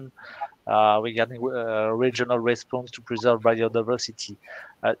session regarding regional response to preserve biodiversity.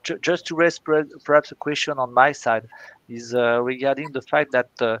 Just to raise perhaps a question on my side is regarding the fact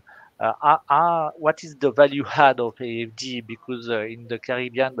that what is the value add of AFD? Because in the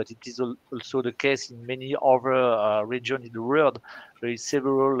Caribbean, but it is also the case in many other regions in the world, there is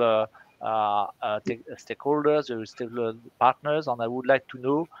several stakeholders, there is several partners, and I would like to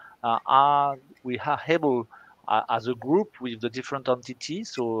know, are we able as a group with the different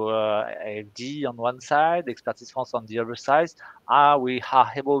entities, so AFD on one side, Expertise France on the other side, are we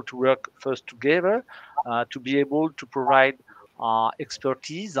able to work first together to be able to provide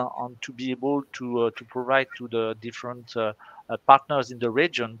expertise and to be able to provide to the different partners in the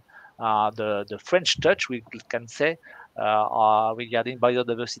region the French touch, we can say, regarding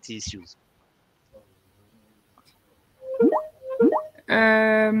biodiversity issues?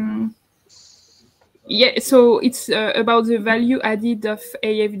 Yeah, so it's about the value added of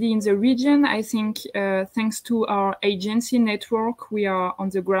AFD in the region. I think thanks to our agency network, we are on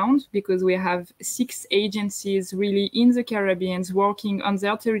the ground because we have 6 agencies really in the Caribbean working on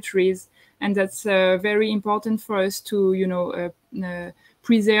their territories. And that's very important for us to,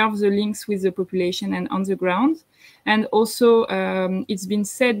 preserve the links with the population and on the ground. And also, it's been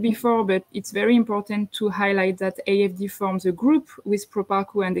said before, but it's very important to highlight that AFD forms a group with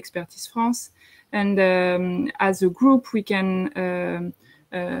Proparco and Expertise France. And as a group, we can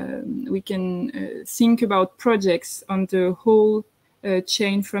think about projects on the whole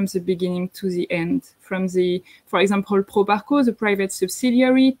chain from the beginning to the end. For example, Proparco, the private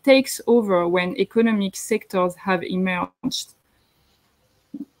subsidiary, takes over when economic sectors have emerged.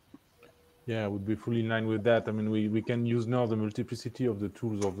 Yeah, I would be fully in line with that. I mean, we can use now the multiplicity of the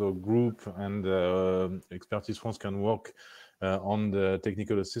tools of the group, and Expertise France can work on the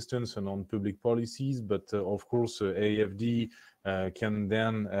technical assistance and on public policies. But of course, AFD can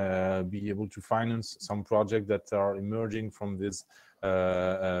then be able to finance some projects that are emerging from this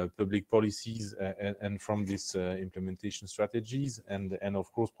public policies and from these implementation strategies. And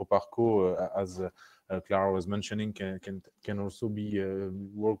of course, Proparco, as Clara was mentioning, can also be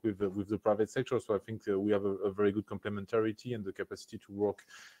work with the private sector. So I think we have a very good complementarity and the capacity to work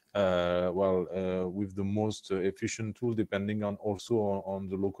with the most efficient tool, depending on also on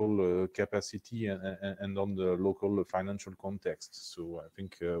the local capacity and on the local financial context. So I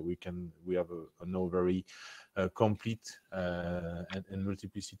think we have a now very complete and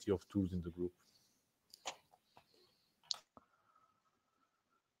multiplicity of tools in the group.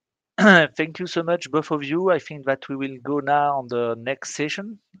 Thank you so much, both of you. I think that we will go now on the next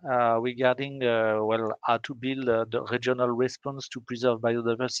session regarding how to build the regional response to preserve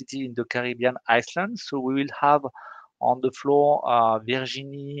biodiversity in the Caribbean islands. So we will have on the floor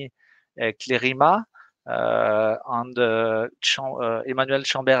Virginie Clérima and Emmanuel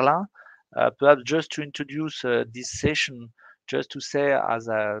Chamberlain. Perhaps just to introduce this session, just to say, as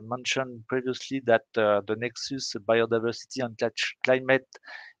I mentioned previously, that the nexus biodiversity and climate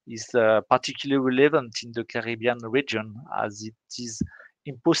is particularly relevant in the Caribbean region, as it is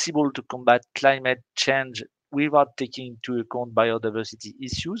impossible to combat climate change without taking into account biodiversity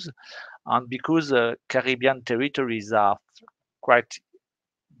issues, and because Caribbean territories are quite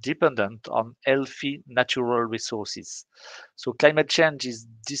dependent on healthy natural resources. So climate change is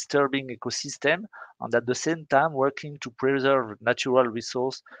disturbing ecosystem, and at the same time, working to preserve natural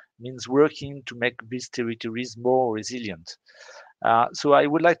resource means working to make these territories more resilient. So I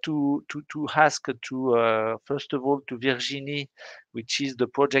would like to ask first of all to Virginie, which is the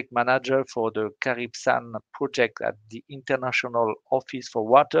project manager for the Caribsan project at the International Office for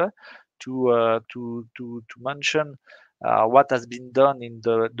Water, to mention what has been done in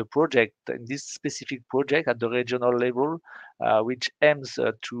the project, in this specific project at the regional level, which aims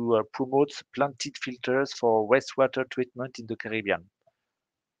to promote planted filters for wastewater treatment in the Caribbean.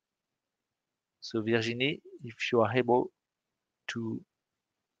 So Virginie, if you are able to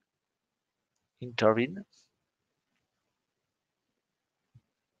intervene.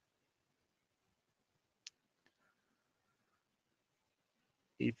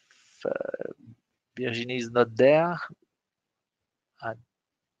 If Virginie is not there,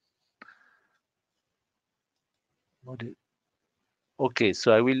 okay,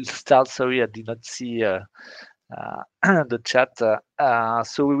 so I will start. Sorry, I did not see the chat.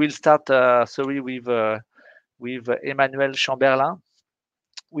 So we will start. Sorry, with Emmanuel Chamberlain,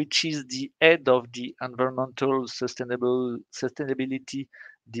 which is the head of the Environmental Sustainability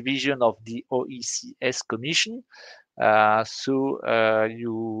Division of the OECS Commission. I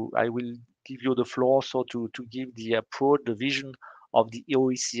will give you the floor so to give the approach, the vision of the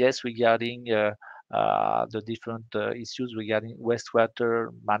OECS regarding the different issues regarding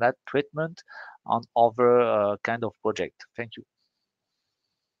wastewater management treatment and other kind of project. Thank you.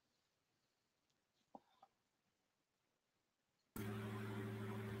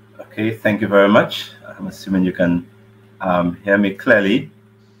 Okay, thank you very much. I'm assuming you can hear me clearly.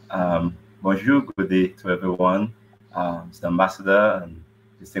 Bonjour, good day to everyone. Mr. Ambassador and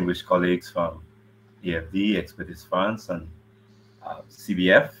distinguished colleagues from AFD, Expertise France, and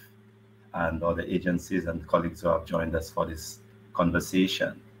CBF, and all the agencies and colleagues who have joined us for this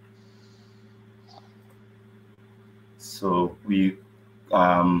conversation. So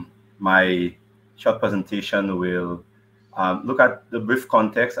my short presentation will look at the brief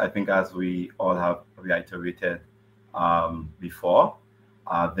context, I think, as we all have reiterated before.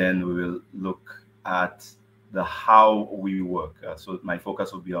 Then we will look at the how we work. So my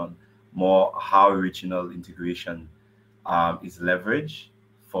focus will be on more how regional integration is leveraged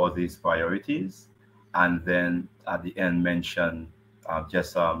for these priorities, and then at the end mention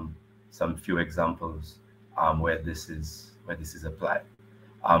just some few examples where this is applied.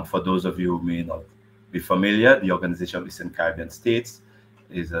 For those of you who may not be familiar, the Organization of Eastern Caribbean States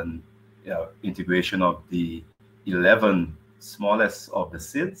is an integration of the 11 smallest of the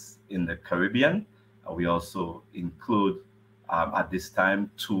SIDS in the Caribbean. We also include at this time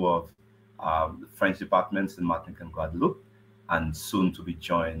 2 of the French departments in Martinique and Guadeloupe, and soon to be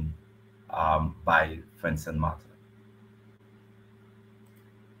joined by French Saint Martin.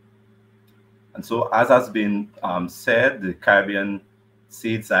 And so, as has been said, the Caribbean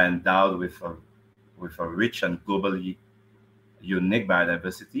states are endowed with a rich and globally unique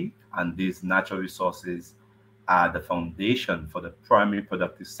biodiversity, and these natural resources are the foundation for the primary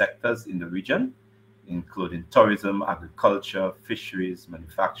productive sectors in the region, including tourism, agriculture, fisheries,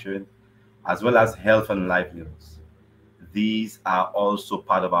 manufacturing, as well as health and livelihoods. These are also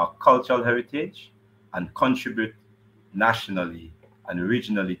part of our cultural heritage and contribute nationally and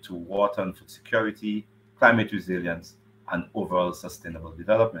regionally to water and food security, climate resilience, and overall sustainable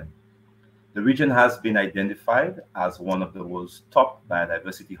development. The region has been identified as one of the world's top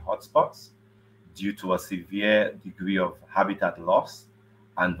biodiversity hotspots due to a severe degree of habitat loss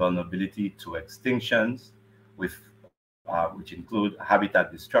and vulnerability to extinctions, which include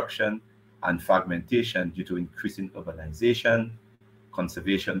habitat destruction and fragmentation due to increasing urbanization,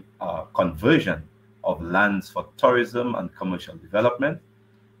 conversion of lands for tourism and commercial development,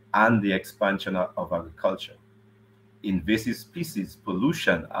 and the expansion of agriculture. Invasive species,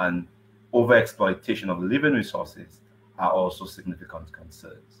 pollution, and overexploitation of living resources are also significant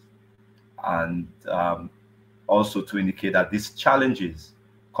concerns. And also to indicate that these challenges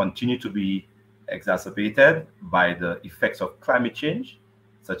continue to be exacerbated by the effects of climate change,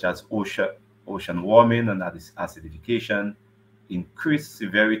 such as ocean warming and acidification, increased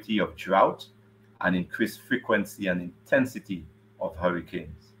severity of drought, and increased frequency and intensity of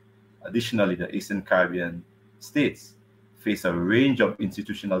hurricanes. Additionally, the Eastern Caribbean states face a range of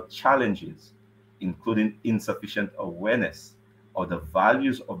institutional challenges, including insufficient awareness of the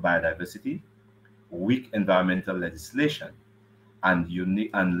values of biodiversity, weak environmental legislation, and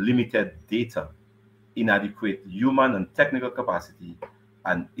limited data, inadequate human and technical capacity,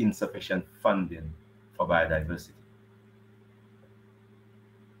 and insufficient funding for biodiversity.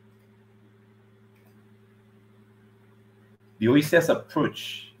 The OECS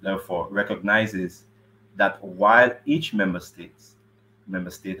approach, therefore, recognizes that while each member state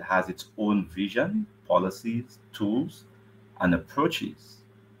has its own vision, policies, tools, and approaches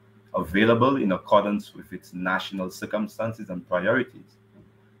available in accordance with its national circumstances and priorities,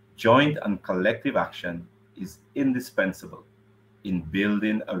 joint and collective action is indispensable in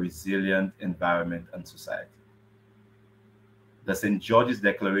building a resilient environment and society. The St. George's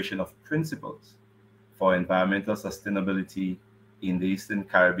Declaration of Principles for Environmental Sustainability in the Eastern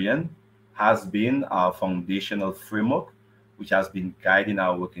Caribbean has been our foundational framework, which has been guiding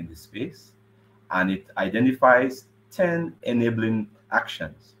our work in this space, and it identifies 10 enabling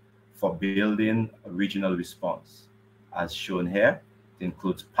actions for building a regional response. As shown here, it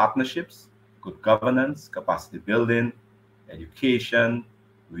includes partnerships, good governance, capacity building, education,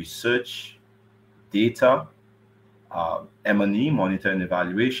 research, data, M&E, monitoring and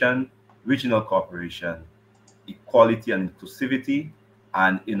evaluation, regional cooperation, equality and inclusivity,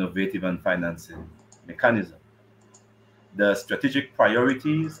 and innovative and financing mechanism. The strategic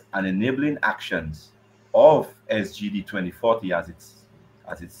priorities and enabling actions of SGD 2040, as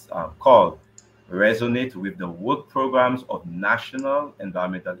it's called, resonate with the work programs of national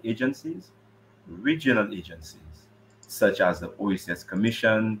environmental agencies, regional agencies, such as the OECS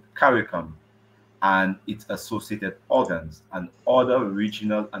Commission, CARICOM, and its associated organs, and other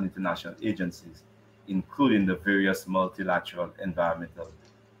regional and international agencies, including the various multilateral environmental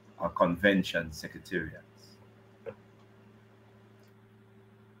convention secretariats.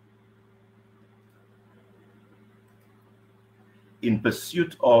 In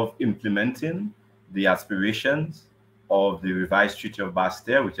pursuit of implementing the aspirations of the revised Treaty of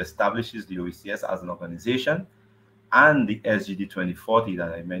Basel, which establishes the OECS as an organization, and the SGD 2040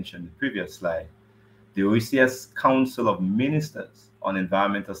 that I mentioned in the previous slide, the OECS Council of Ministers on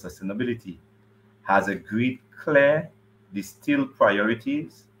Environmental Sustainability has agreed clear, distilled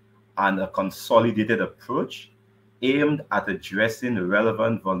priorities and a consolidated approach aimed at addressing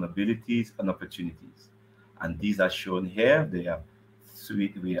relevant vulnerabilities and opportunities. And these are shown here. They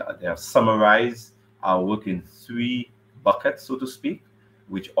have summarized our work in 3 buckets, so to speak,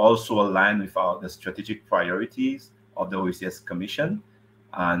 which also align with the strategic priorities of the OECS Commission.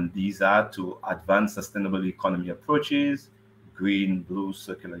 And these are to advance sustainable economy approaches, green, blue,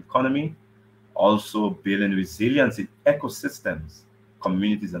 circular economy, also building resilience in ecosystems,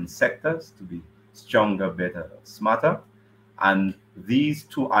 communities, and sectors to be stronger, better, smarter. And these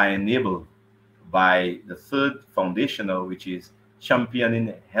 2 are enabled by the 3rd foundational, which is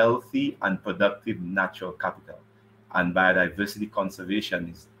championing healthy and productive natural capital. And biodiversity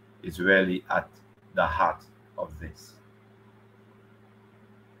conservation is really at the heart of this.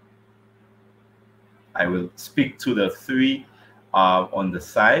 I will speak to the 3 on the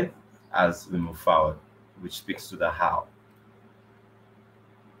side as we move forward, which speaks to the how.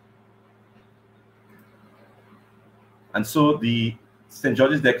 And so the St.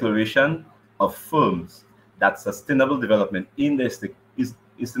 George's Declaration affirms that sustainable development in the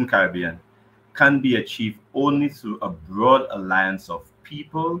Eastern Caribbean can be achieved only through a broad alliance of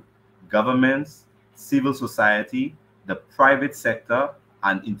people, governments, civil society, the private sector,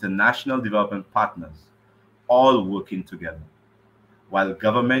 and international development partners, all working together. While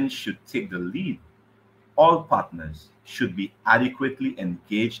government should take the lead, all partners should be adequately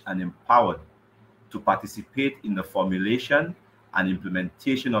engaged and empowered to participate in the formulation and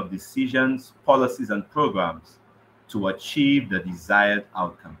implementation of decisions, policies, and programs to achieve the desired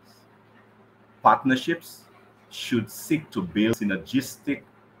outcomes. Partnerships should seek to build synergistic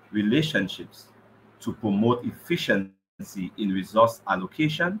relationships to promote efficiency in resource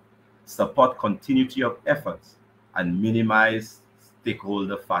allocation, support continuity of efforts, and minimize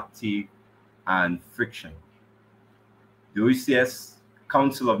stakeholder fatigue and friction. The OECS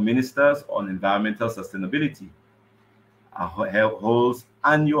Council of Ministers on Environmental Sustainability holds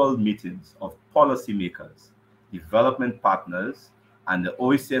annual meetings of policymakers, development partners, and the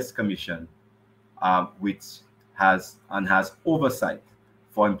OECS Commission, which has oversight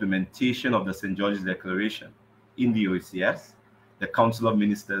for implementation of the St. George's Declaration in the OECS. The Council of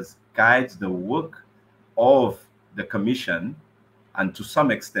Ministers guides the work of the Commission and, to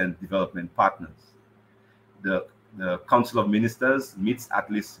some extent, development partners. The Council of Ministers meets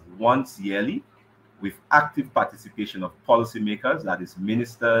at least once yearly with active participation of policymakers, that is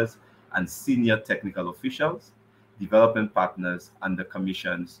ministers and senior technical officials, development partners, and the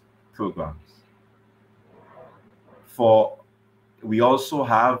Commission's programs. We also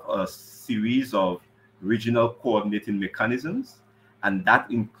have a series of regional coordinating mechanisms, and that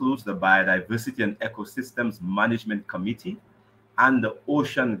includes the Biodiversity and Ecosystems Management Committee and the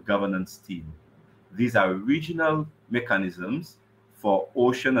Ocean Governance Team. These are regional mechanisms for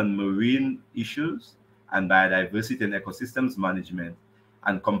ocean and marine issues and biodiversity and ecosystems management,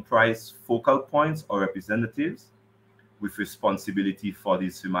 and comprise focal points or representatives with responsibility for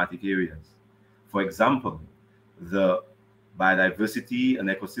these thematic areas. For example, the Biodiversity and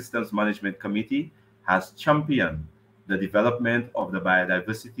Ecosystems Management Committee has championed the development of the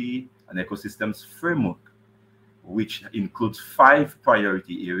Biodiversity and Ecosystems Framework, which includes 5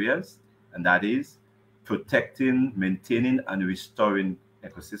 priority areas, and that is protecting, maintaining, and restoring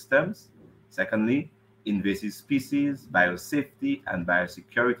ecosystems. Secondly, invasive species, biosafety, and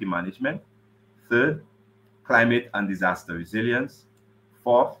biosecurity management. Third, climate and disaster resilience.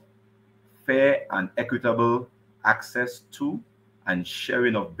 Fourth, fair and equitable access to and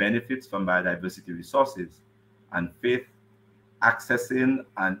sharing of benefits from biodiversity resources. And fifth, assessing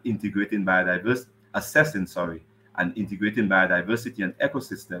and integrating biodiversity and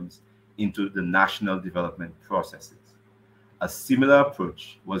ecosystems into the national development processes. A similar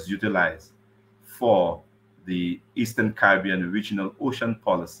approach was utilized for the Eastern Caribbean Regional Ocean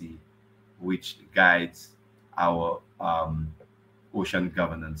Policy, which guides our ocean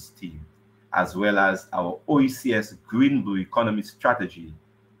governance team, as well as our OECS Green Blue Economy Strategy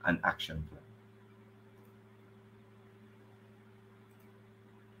and Action Plan.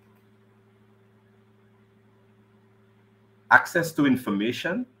 Access to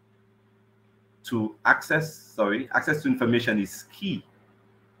information is key.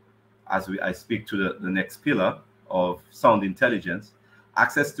 As I speak to the next pillar of sound intelligence,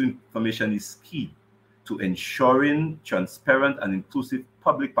 access to information is key to ensuring transparent and inclusive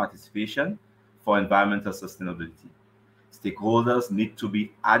public participation for environmental sustainability. Stakeholders need to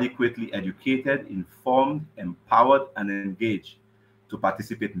be adequately educated, informed, empowered, and engaged to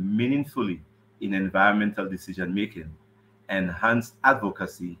participate meaningfully in environmental decision-making, enhance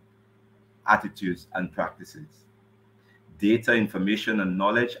advocacy, attitudes, and practices. Data, information, and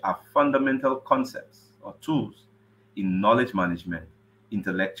knowledge are fundamental concepts or tools in knowledge management,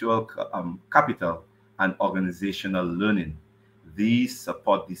 intellectual capital, and organizational learning. These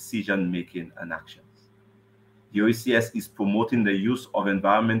support decision-making and actions. The OECS is promoting the use of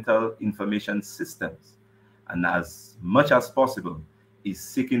environmental information systems, and as much as possible is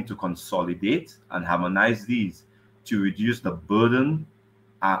seeking to consolidate and harmonize these to reduce the burden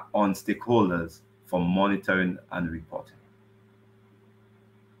on stakeholders for monitoring and reporting.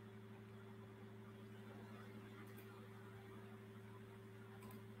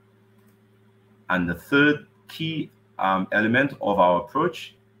 And the third key element of our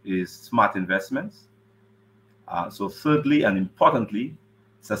approach is smart investments. So thirdly and importantly,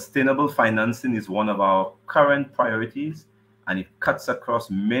 sustainable financing is one of our current priorities, and it cuts across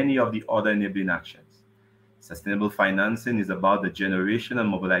many of the other enabling actions. Sustainable financing is about the generation and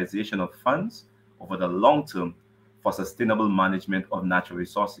mobilization of funds over the long term for sustainable management of natural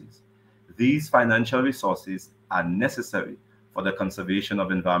resources. These financial resources are necessary for the conservation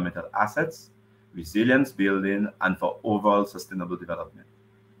of environmental assets, resilience building, and for overall sustainable development.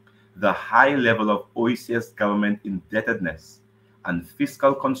 The high level of OECS government indebtedness and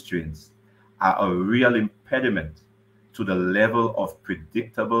fiscal constraints are a real impediment to the level of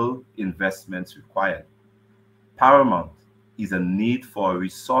predictable investments required. Paramount is a need for a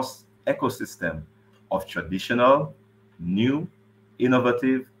resource ecosystem of traditional, new,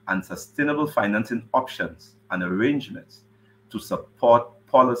 innovative, and sustainable financing options and arrangements to support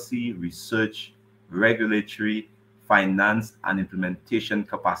policy, research, regulatory, finance, and implementation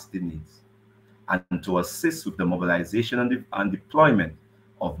capacity needs, and to assist with the mobilization and deployment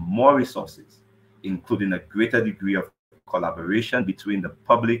of more resources, including a greater degree of collaboration between the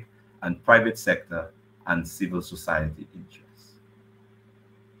public and private sector and civil society interests.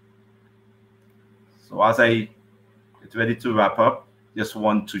 So as I get ready to wrap up, just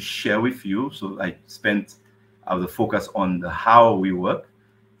want to share with you, so I spent the focus on the how we work.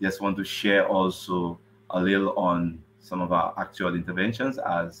 Just want to share also a little on some of our actual interventions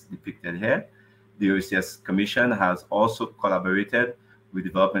as depicted here. The OECS Commission has also collaborated with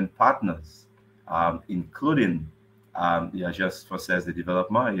development partners, including the Agence française de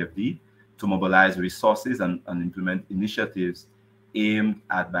développement, AFD, to mobilize resources and implement initiatives aimed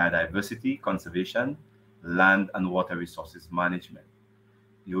at biodiversity conservation, land and water resources management.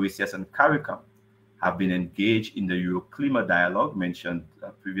 The OECS and CARICOM have been engaged in the Euroclimate dialogue mentioned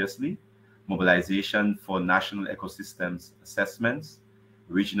previously, mobilization for national ecosystems assessments,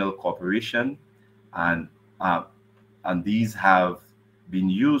 regional cooperation, and these have been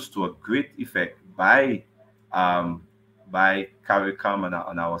used to a great effect by CARICOM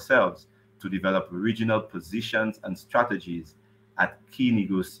and ourselves to develop regional positions and strategies at key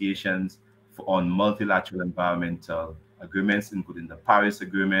negotiations on multilateral environmental agreements, including the Paris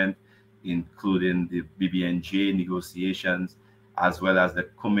Agreement, including the BBNJ negotiations, as well as the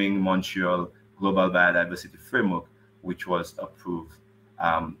coming Montreal Global Biodiversity Framework, which was approved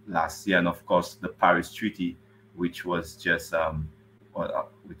last year, and of course the Paris Treaty, which was just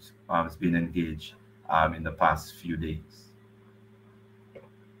has been engaged in the past few days.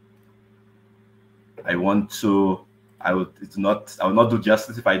 I will not do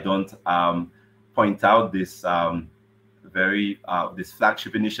justice if I don't point out this this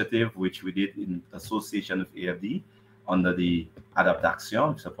flagship initiative, which we did in association with AFD under the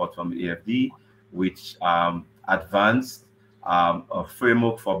Adaptation support from AFD, which advanced a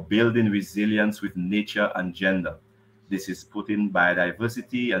framework for building resilience with nature and gender. This is putting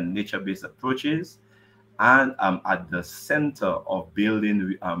biodiversity and nature-based approaches and at the center of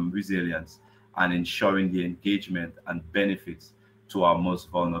building resilience and ensuring the engagement and benefits to our most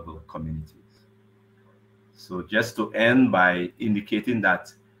vulnerable communities. So just to end by indicating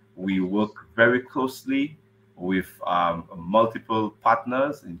that we work very closely with multiple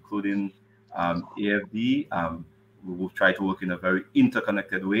partners, including AFD. We will try to work in a very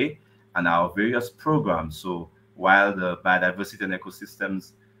interconnected way, and our various programs. So while the Biodiversity and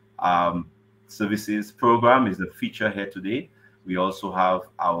Ecosystems Services program is the feature here today, we also have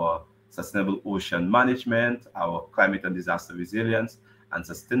our Sustainable Ocean Management, our Climate and Disaster Resilience, and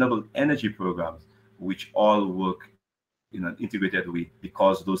Sustainable Energy programs, which all work in an integrated way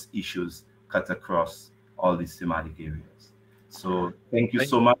because those issues cut across all these thematic areas. So thank you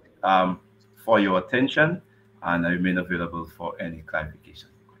so much for your attention, and I remain available for any clarification.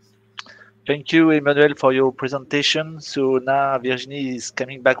 Thank you, Emmanuel, for your presentation. So now Virginie is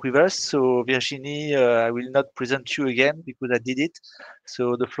coming back with us. So Virginie, I will not present you again because I did it.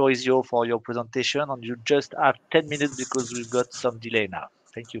 So the floor is yours for your presentation, and you just have 10 minutes because we've got some delay now.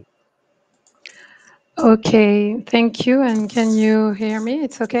 Thank you. Okay, thank you. And can you hear me?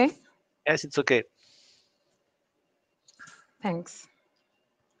 It's okay? Yes, it's okay. Thanks.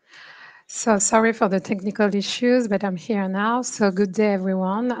 So sorry for the technical issues, but I'm here now. So good day,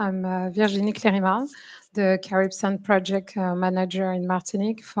 everyone. I'm Virginie Clérimal, the Caribbean Project Manager in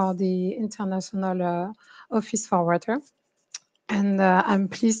Martinique for the International Office for Water. And I'm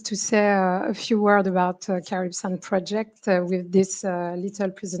pleased to say a few words about Caribbean Project with this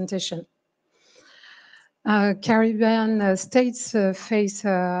little presentation. Caribbean states face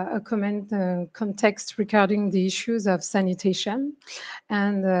a common context regarding the issues of sanitation.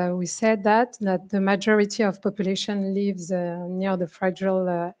 And we said that the majority of population lives near the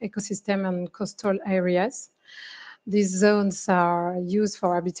fragile ecosystem and coastal areas. These zones are used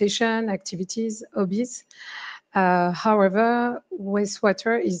for habitation, activities, hobbies. However,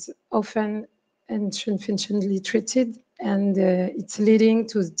 wastewater is often insufficiently treated, and it's leading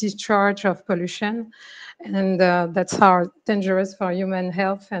to discharge of pollution, and that's dangerous for human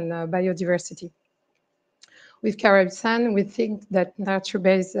health and biodiversity. With Carib Sand, we think that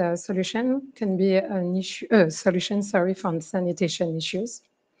nature-based solution can be an solution for sanitation issues.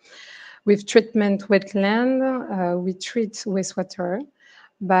 With treatment wetland, we treat wastewater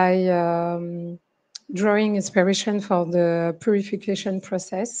by drawing inspiration for the purification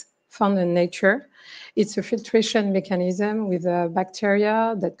process found in nature. It's a filtration mechanism with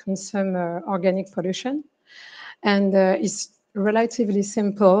bacteria that consume organic pollution. And it's relatively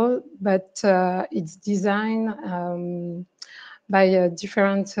simple, but it's designed by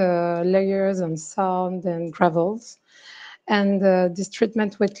different layers and sand and gravels. And this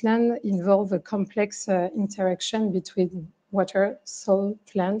treatment wetland involves a complex interaction between water, soil,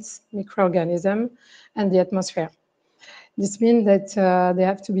 plants, microorganisms, and the atmosphere. This means that they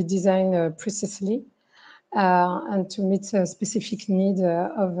have to be designed precisely and to meet a specific need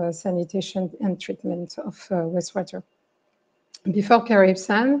of sanitation and treatment of wastewater. Before Carib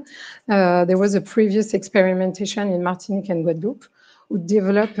Sand, there was a previous experimentation in Martinique and Guadeloupe who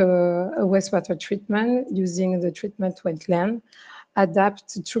developed a wastewater treatment using the treatment wetland, adapt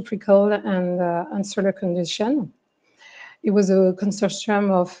to tropical and solar conditions. It was a consortium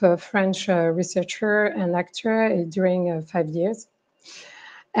of French researchers and actors during 5 years.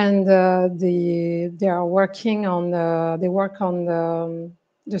 And they are working on, they work on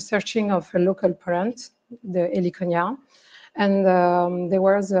the searching of a local plant, the heliconia. And there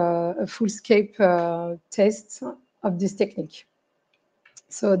was a full-scale test of this technique.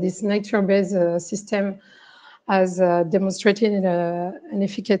 So this nature-based system has demonstrated an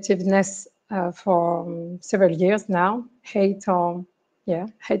effectiveness for several years now, 8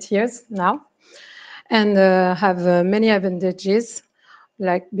 years now, and have many advantages,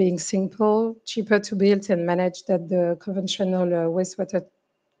 like being simple, cheaper to build and manage than the conventional wastewater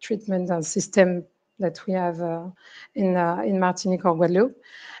treatment system that we have in Martinique or Guadeloupe,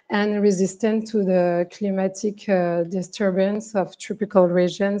 and resistant to the climatic disturbance of tropical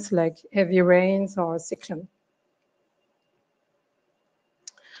regions like heavy rains or cyclone.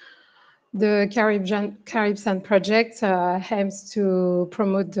 The Carib Sand project aims to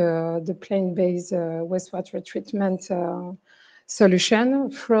promote the plant-based wastewater treatment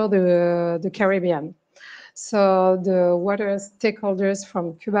solution through the Caribbean. So the water stakeholders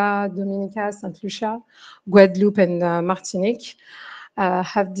from Cuba, Dominica, St. Lucia, Guadeloupe, and Martinique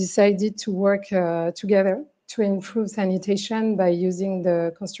have decided to work together to improve sanitation by using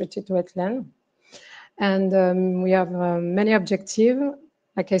the constructed wetland. And we have many objectives.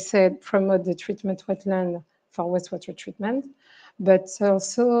 Like I said, promote the treatment wetland for wastewater treatment, but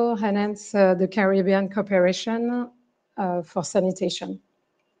also enhance the Caribbean cooperation for sanitation.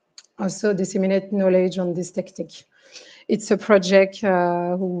 Also disseminate knowledge on this technique. It's a project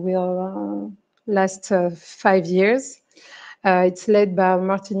who will last 5 years. It's led by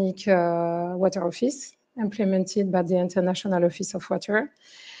Martinique Water Office, implemented by the International Office of Water.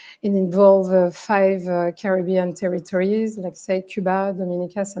 It involves 5 Caribbean territories, like say Cuba,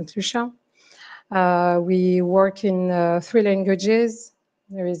 Dominica, St. Lucia. We work in 3 languages.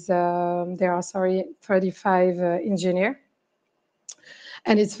 There are 35 engineers.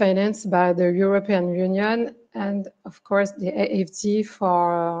 And it's financed by the European Union and, of course, the AFD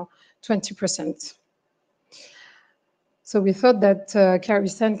for 20%. So we thought that Carib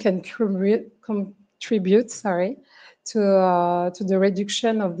Sand can contribute to the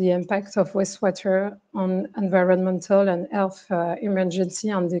reduction of the impact of wastewater on environmental and health emergency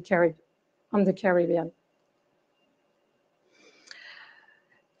on the Caribbean.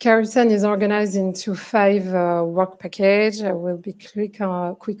 Carib Sand is organized into 5 work packages. I will be quick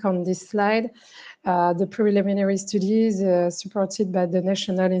on this slide. The preliminary study is supported by the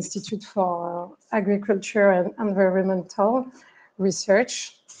National Institute for Agriculture and Environmental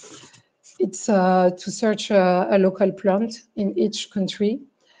Research. It's to search a local plant in each country,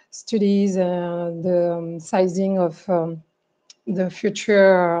 studies the sizing of the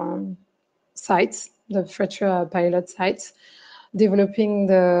future sites, the future pilot sites, developing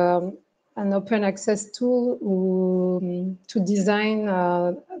an open access tool to design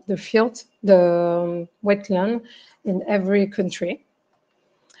the field, the wetland in every country.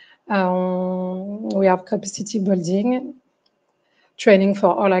 We have capacity building, training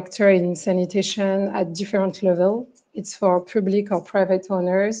for all actors in sanitation at different levels. It's for public or private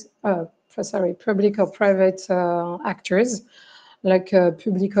owners, public or private actors, like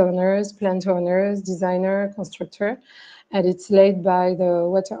public owners, plant owners, designer, constructor. And it's led by the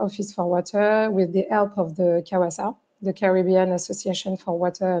Water Office for Water with the help of the CAWASA, the Caribbean Association for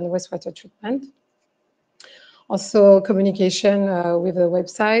Water and Wastewater Treatment, Also communication with the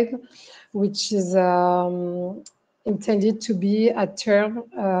website, which is intended to be at term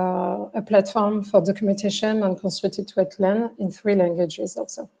a platform for documentation on constructed wetland in 3 languages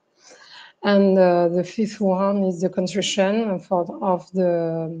also. And the 5th one is the construction of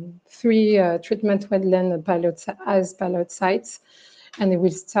the 3 treatment wetland pilot sites, and it will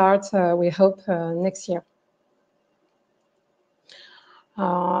start, we hope, next year.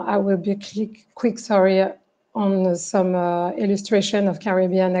 I will be quick, sorry, on some illustration of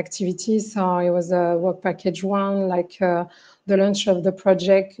Caribbean activities. So it was a work package 1, like the launch of the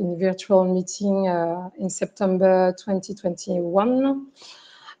project in virtual meeting in September 2021.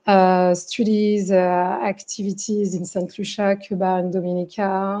 Studies, activities in St. Lucia, Cuba, and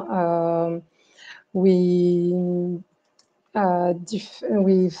Dominica. We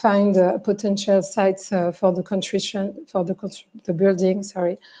find potential sites for the construction, for the building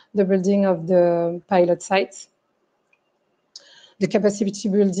of the pilot sites. The capacity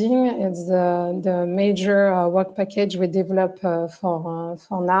building is the major work package we develop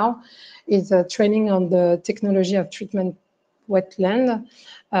for now. Is training on the technology of treatment wetland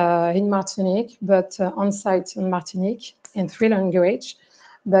in Martinique, but on site in Martinique in 3 languages.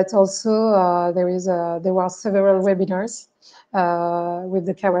 But also there were several webinars with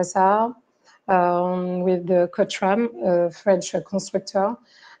the CARASA, with the TROTTMANN, French constructor,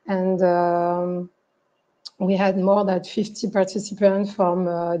 and we had more than 50 participants from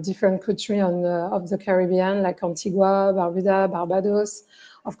different countries of the Caribbean, like Antigua, Barbados,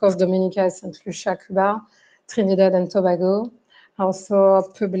 of course, Dominica, St. Lucia, Cuba, Trinidad and Tobago, also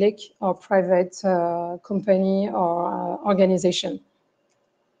public or private company or organization.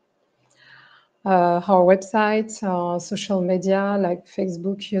 Our website, social media like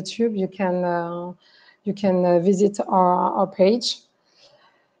Facebook, YouTube, you can visit our page.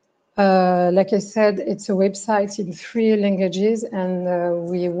 Like I said, it's a website in 3 languages, and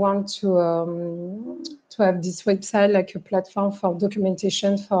we want to have this website like a platform for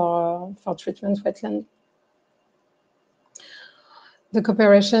documentation for treatment wetland. The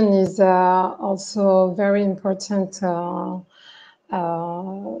cooperation is also very important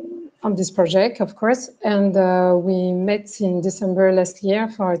on this project, of course, and we met in December last year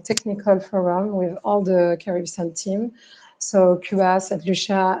for a technical forum with all the Caribbean team. So Cuba, St.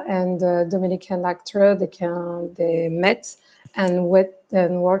 Lucia, and Dominican actor, they met and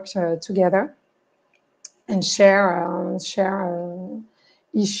worked together and share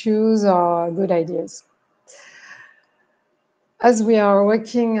issues or good ideas. As we are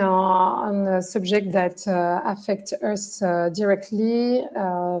working on a subject that affects us directly,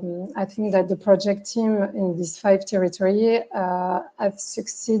 I think that the project team in these 5 territories have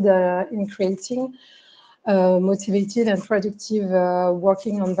succeeded in creating a motivated and productive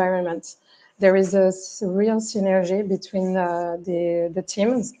working environment. There is a real synergy between the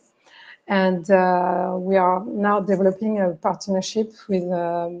teams, and we are now developing a partnership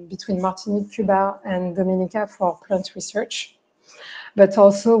between Martinique, Cuba, and Dominica for plant research. But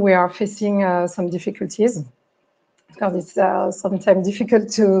also we are facing some difficulties because it's sometimes difficult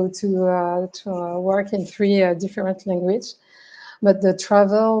to work in 3 different languages. But the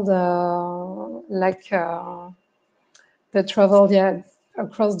travel,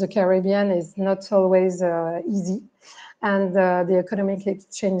 across the Caribbean is not always easy, and the economic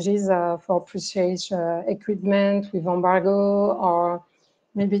exchanges for purchase equipment with embargo or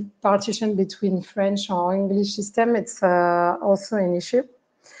maybe partition between French or English system, it's also an issue.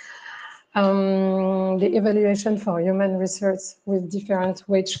 The evaluation for human research with different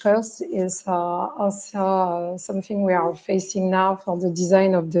wage costs is also something we are facing now for the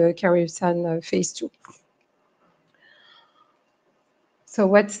design of the Caribbean phase 2. So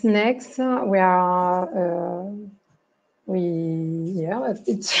what's next? The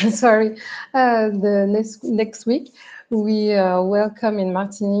next week, we welcome in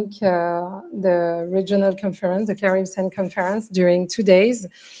Martinique the regional conference, the Caribbean conference, during 2 days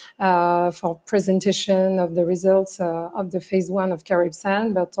for presentation of the results of the phase 1 of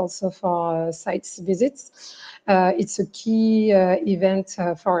Caribbean, but also for sites visits. It's a key event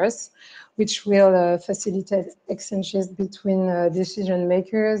for us, which will facilitate exchanges between decision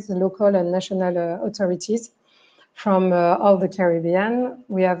makers, local and national authorities from all the Caribbean.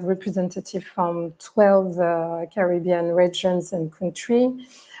 We have representatives from 12 Caribbean regions and countries,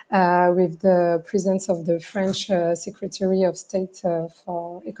 with the presence of the French Secretary of State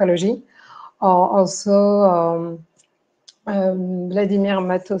for Ecology, also Vladimir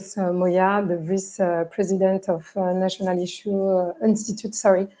Matos Moya, the Vice President of National Institute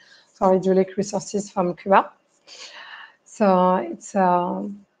for Hydraulic Resources from Cuba. So it's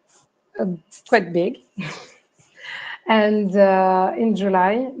quite big. And in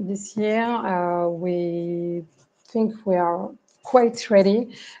July this year, we think we are quite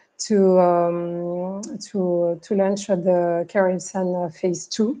ready to launch the Caribbean phase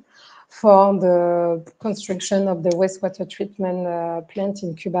 2 for the construction of the wastewater treatment plant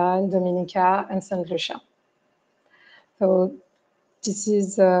in Cuba, Dominica, and St. Lucia. So this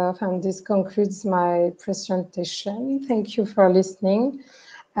is this concludes my presentation. Thank you for listening,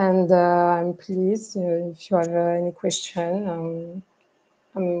 and I'm pleased if you have any question.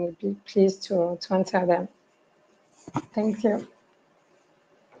 I'm pleased to answer them. Thank you.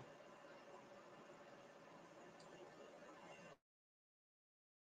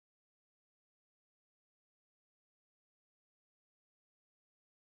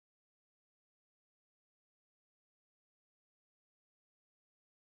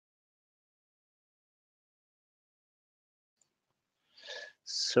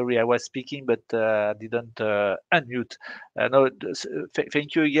 Sorry, I was speaking, but didn't unmute. No,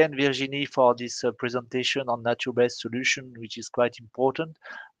 thank you again, Virginie, for this presentation on nature-based solution, which is quite important.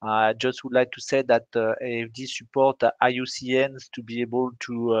 I just would like to say that AFD support IUCNs to be able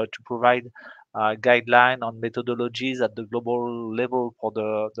to provide guideline on methodologies at the global level for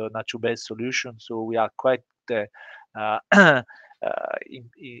the nature-based solution. So we are quite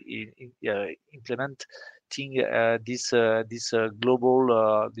implementing this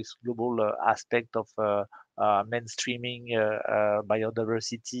global aspect of mainstreaming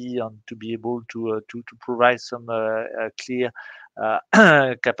biodiversity, and to be able to provide some clear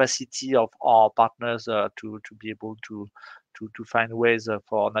capacity of our partners to be able to find ways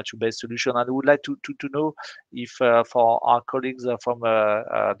for nature-based solution. And I would like to know if for our colleagues from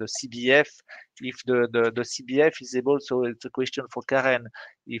the CBF, if the CBF is able, so it's a question for Karen,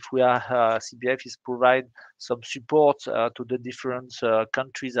 if we are CBF is provide some support to the different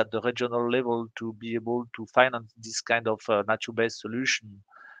countries at the regional level to be able to finance this kind of nature-based solution.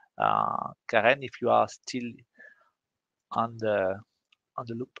 Karen, if you are still on the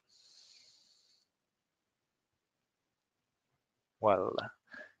loop. Well,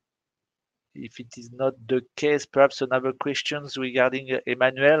 if it is not the case, perhaps another questions regarding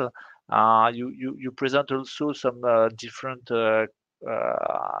Emmanuel. You present also some different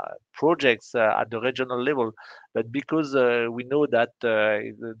projects at the regional level, but because we know that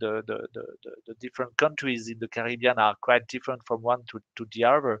the different countries in the Caribbean are quite different from one to the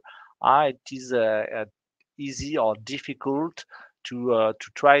other, it is easy or difficult to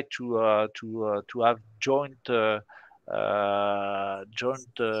try to have joint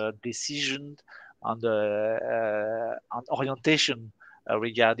decision on the on orientation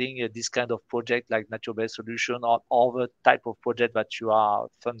regarding this kind of project like nature-based solution or other type of project that you are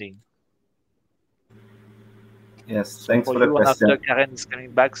funding. Yes, thanks for the question. After Karen is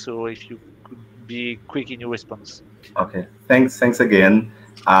coming back, so if you could be quick in your response. Okay, thanks again.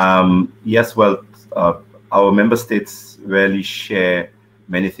 Yes, well, our member states really share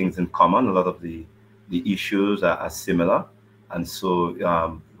many things in common. A lot of the issues are similar, and so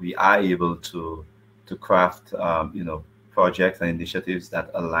we are able to craft projects and initiatives that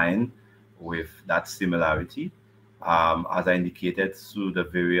align with that similarity. As I indicated, through the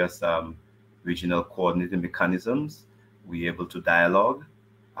various regional coordinating mechanisms, we're able to dialogue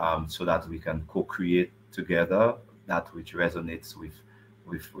so that we can co-create together that which resonates with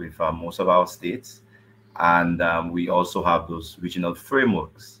most of our states. And we also have those regional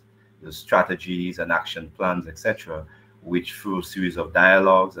frameworks, the strategies and action plans, etc., which through a series of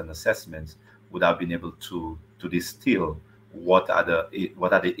dialogues and assessments would have been able to distill what are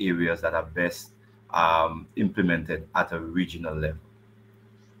the areas that are best implemented at a regional level.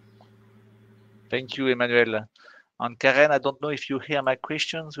 Thank you, Emmanuel. And Karen, I don't know if you hear my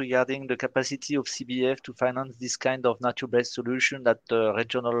questions regarding the capacity of CBF to finance this kind of nature-based solution at the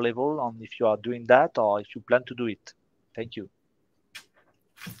regional level, and if you are doing that or if you plan to do it. Thank you.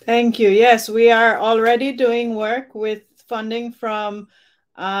 Thank you. Yes, we are already doing work with funding from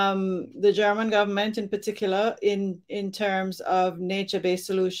the German government in particular in terms of nature-based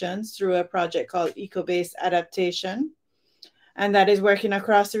solutions through a project called Eco-Based Adaptation. And that is working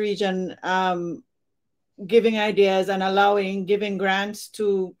across the region, giving ideas and giving grants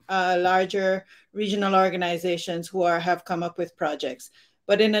to larger regional organizations who have come up with projects.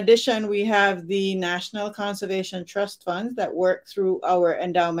 But in addition, we have the National Conservation Trust Funds that work through our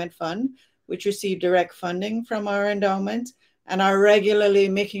endowment fund, which receive direct funding from our endowment, and are regularly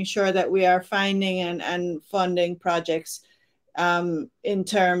making sure that we are finding and funding projects in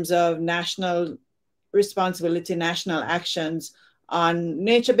terms of national responsibility, national actions on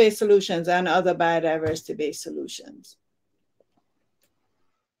nature-based solutions and other biodiversity-based solutions.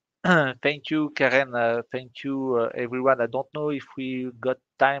 Thank you, Karen. Thank you, everyone. I don't know if we got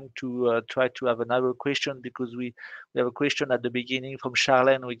time to try to have another question, because we have a question at the beginning from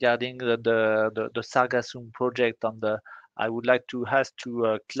Charlene regarding the Sargassum project. I would like to ask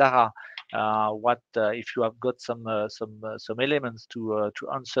to Clara what if you have got some elements to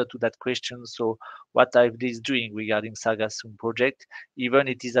answer to that question. So what AFD is doing regarding Sargassum project, even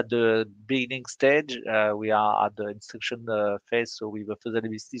it is at the beginning stage. We are at the instruction phase, so with a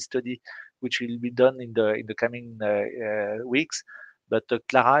feasibility study which will be done in the coming weeks. But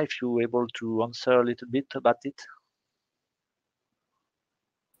Clara, if you're able to answer a little bit about it.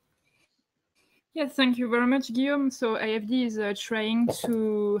 Yes, thank you very much, Guillaume. So AFD is trying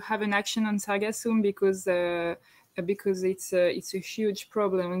to have an action on Sargassum because it's a huge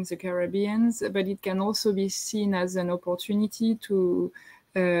problem in the Caribbean, but it can also be seen as an opportunity to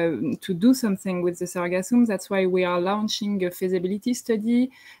do something with the Sargassum. That's why we are launching a feasibility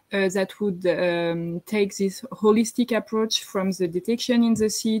study that would take this holistic approach from the detection in the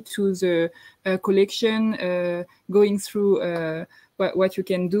sea to the collection, going through what you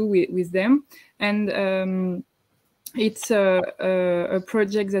can do with them. And it's a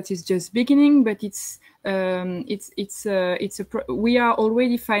project that is just beginning, but we are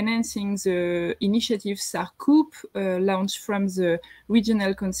already financing the initiative SARCOOP launched from the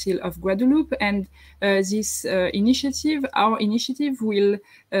Regional Council of Guadeloupe, and this initiative, our initiative, will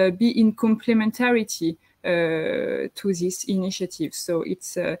be in complementarity to this initiative. So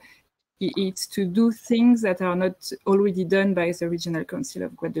it's to do things that are not already done by the Regional Council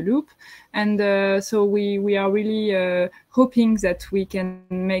of Guadeloupe. And so we are really hoping that we can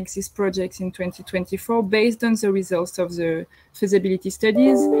make this project in 2024 based on the results of the feasibility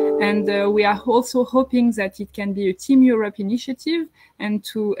studies. And we are also hoping that it can be a Team Europe initiative and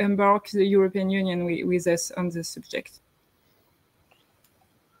to embark the European Union with us on the subject.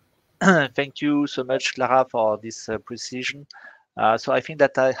 Thank you so much, Clara, for this precision. So I think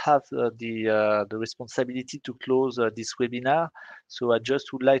that I have the responsibility to close this webinar. So I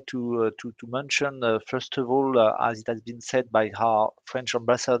just would like to mention, first of all, as it has been said by our French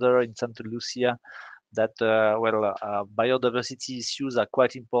ambassador in Santa Lucia, that biodiversity issues are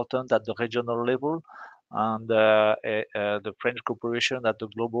quite important at the regional level, and the French cooperation at the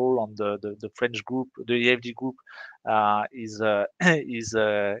global on the French group, the AFD group, is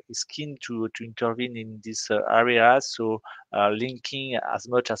keen to intervene in this area. So linking as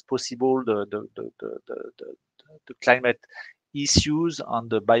much as possible the climate issues and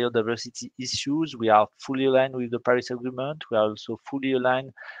the biodiversity issues. We are fully aligned with the Paris Agreement. We are also fully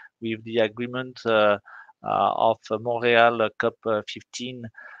aligned with the agreement of Montreal COP15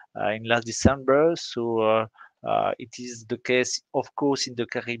 in last December. So it is the case, of course, in the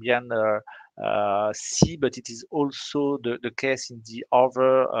Caribbean Sea, but it is also the case in the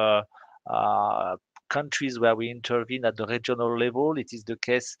other countries where we intervene at the regional level. It is the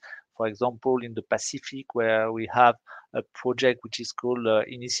case, for example, in the Pacific, where we have a project which is called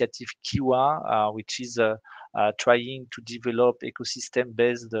Initiative Kiwa, which is trying to develop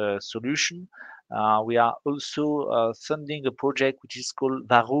ecosystem-based solution. We are also funding a project which is called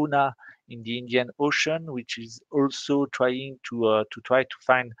Varuna in the Indian Ocean, which is also trying to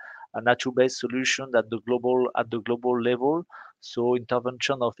find a nature-based solution at the global level. So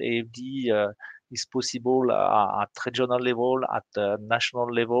intervention of AFD is possible at regional level, at the national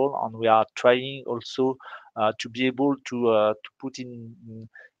level, and we are trying also to be able to put in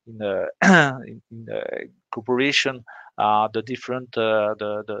cooperation the different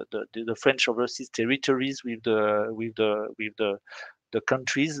the French overseas territories with the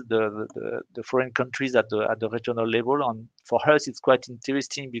countries, the foreign countries at the regional level. And for us, it's quite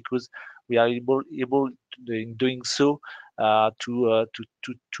interesting because we are able in doing so to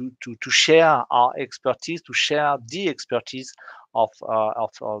share our expertise, to share the expertise of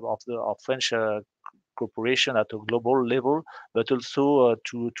French cooperation at a global level, but also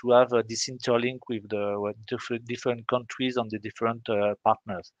to have this interlink with the different countries and the different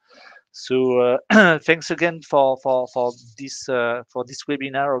partners. So thanks again for this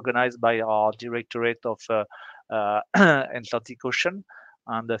webinar organized by our Directorate of Atlantic Ocean,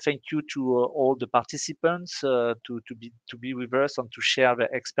 and thank you to all the participants to be with us and to share the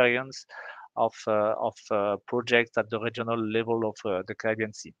experience of projects at the regional level of the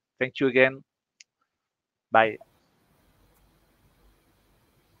Caribbean Sea. Thank you again. Bye.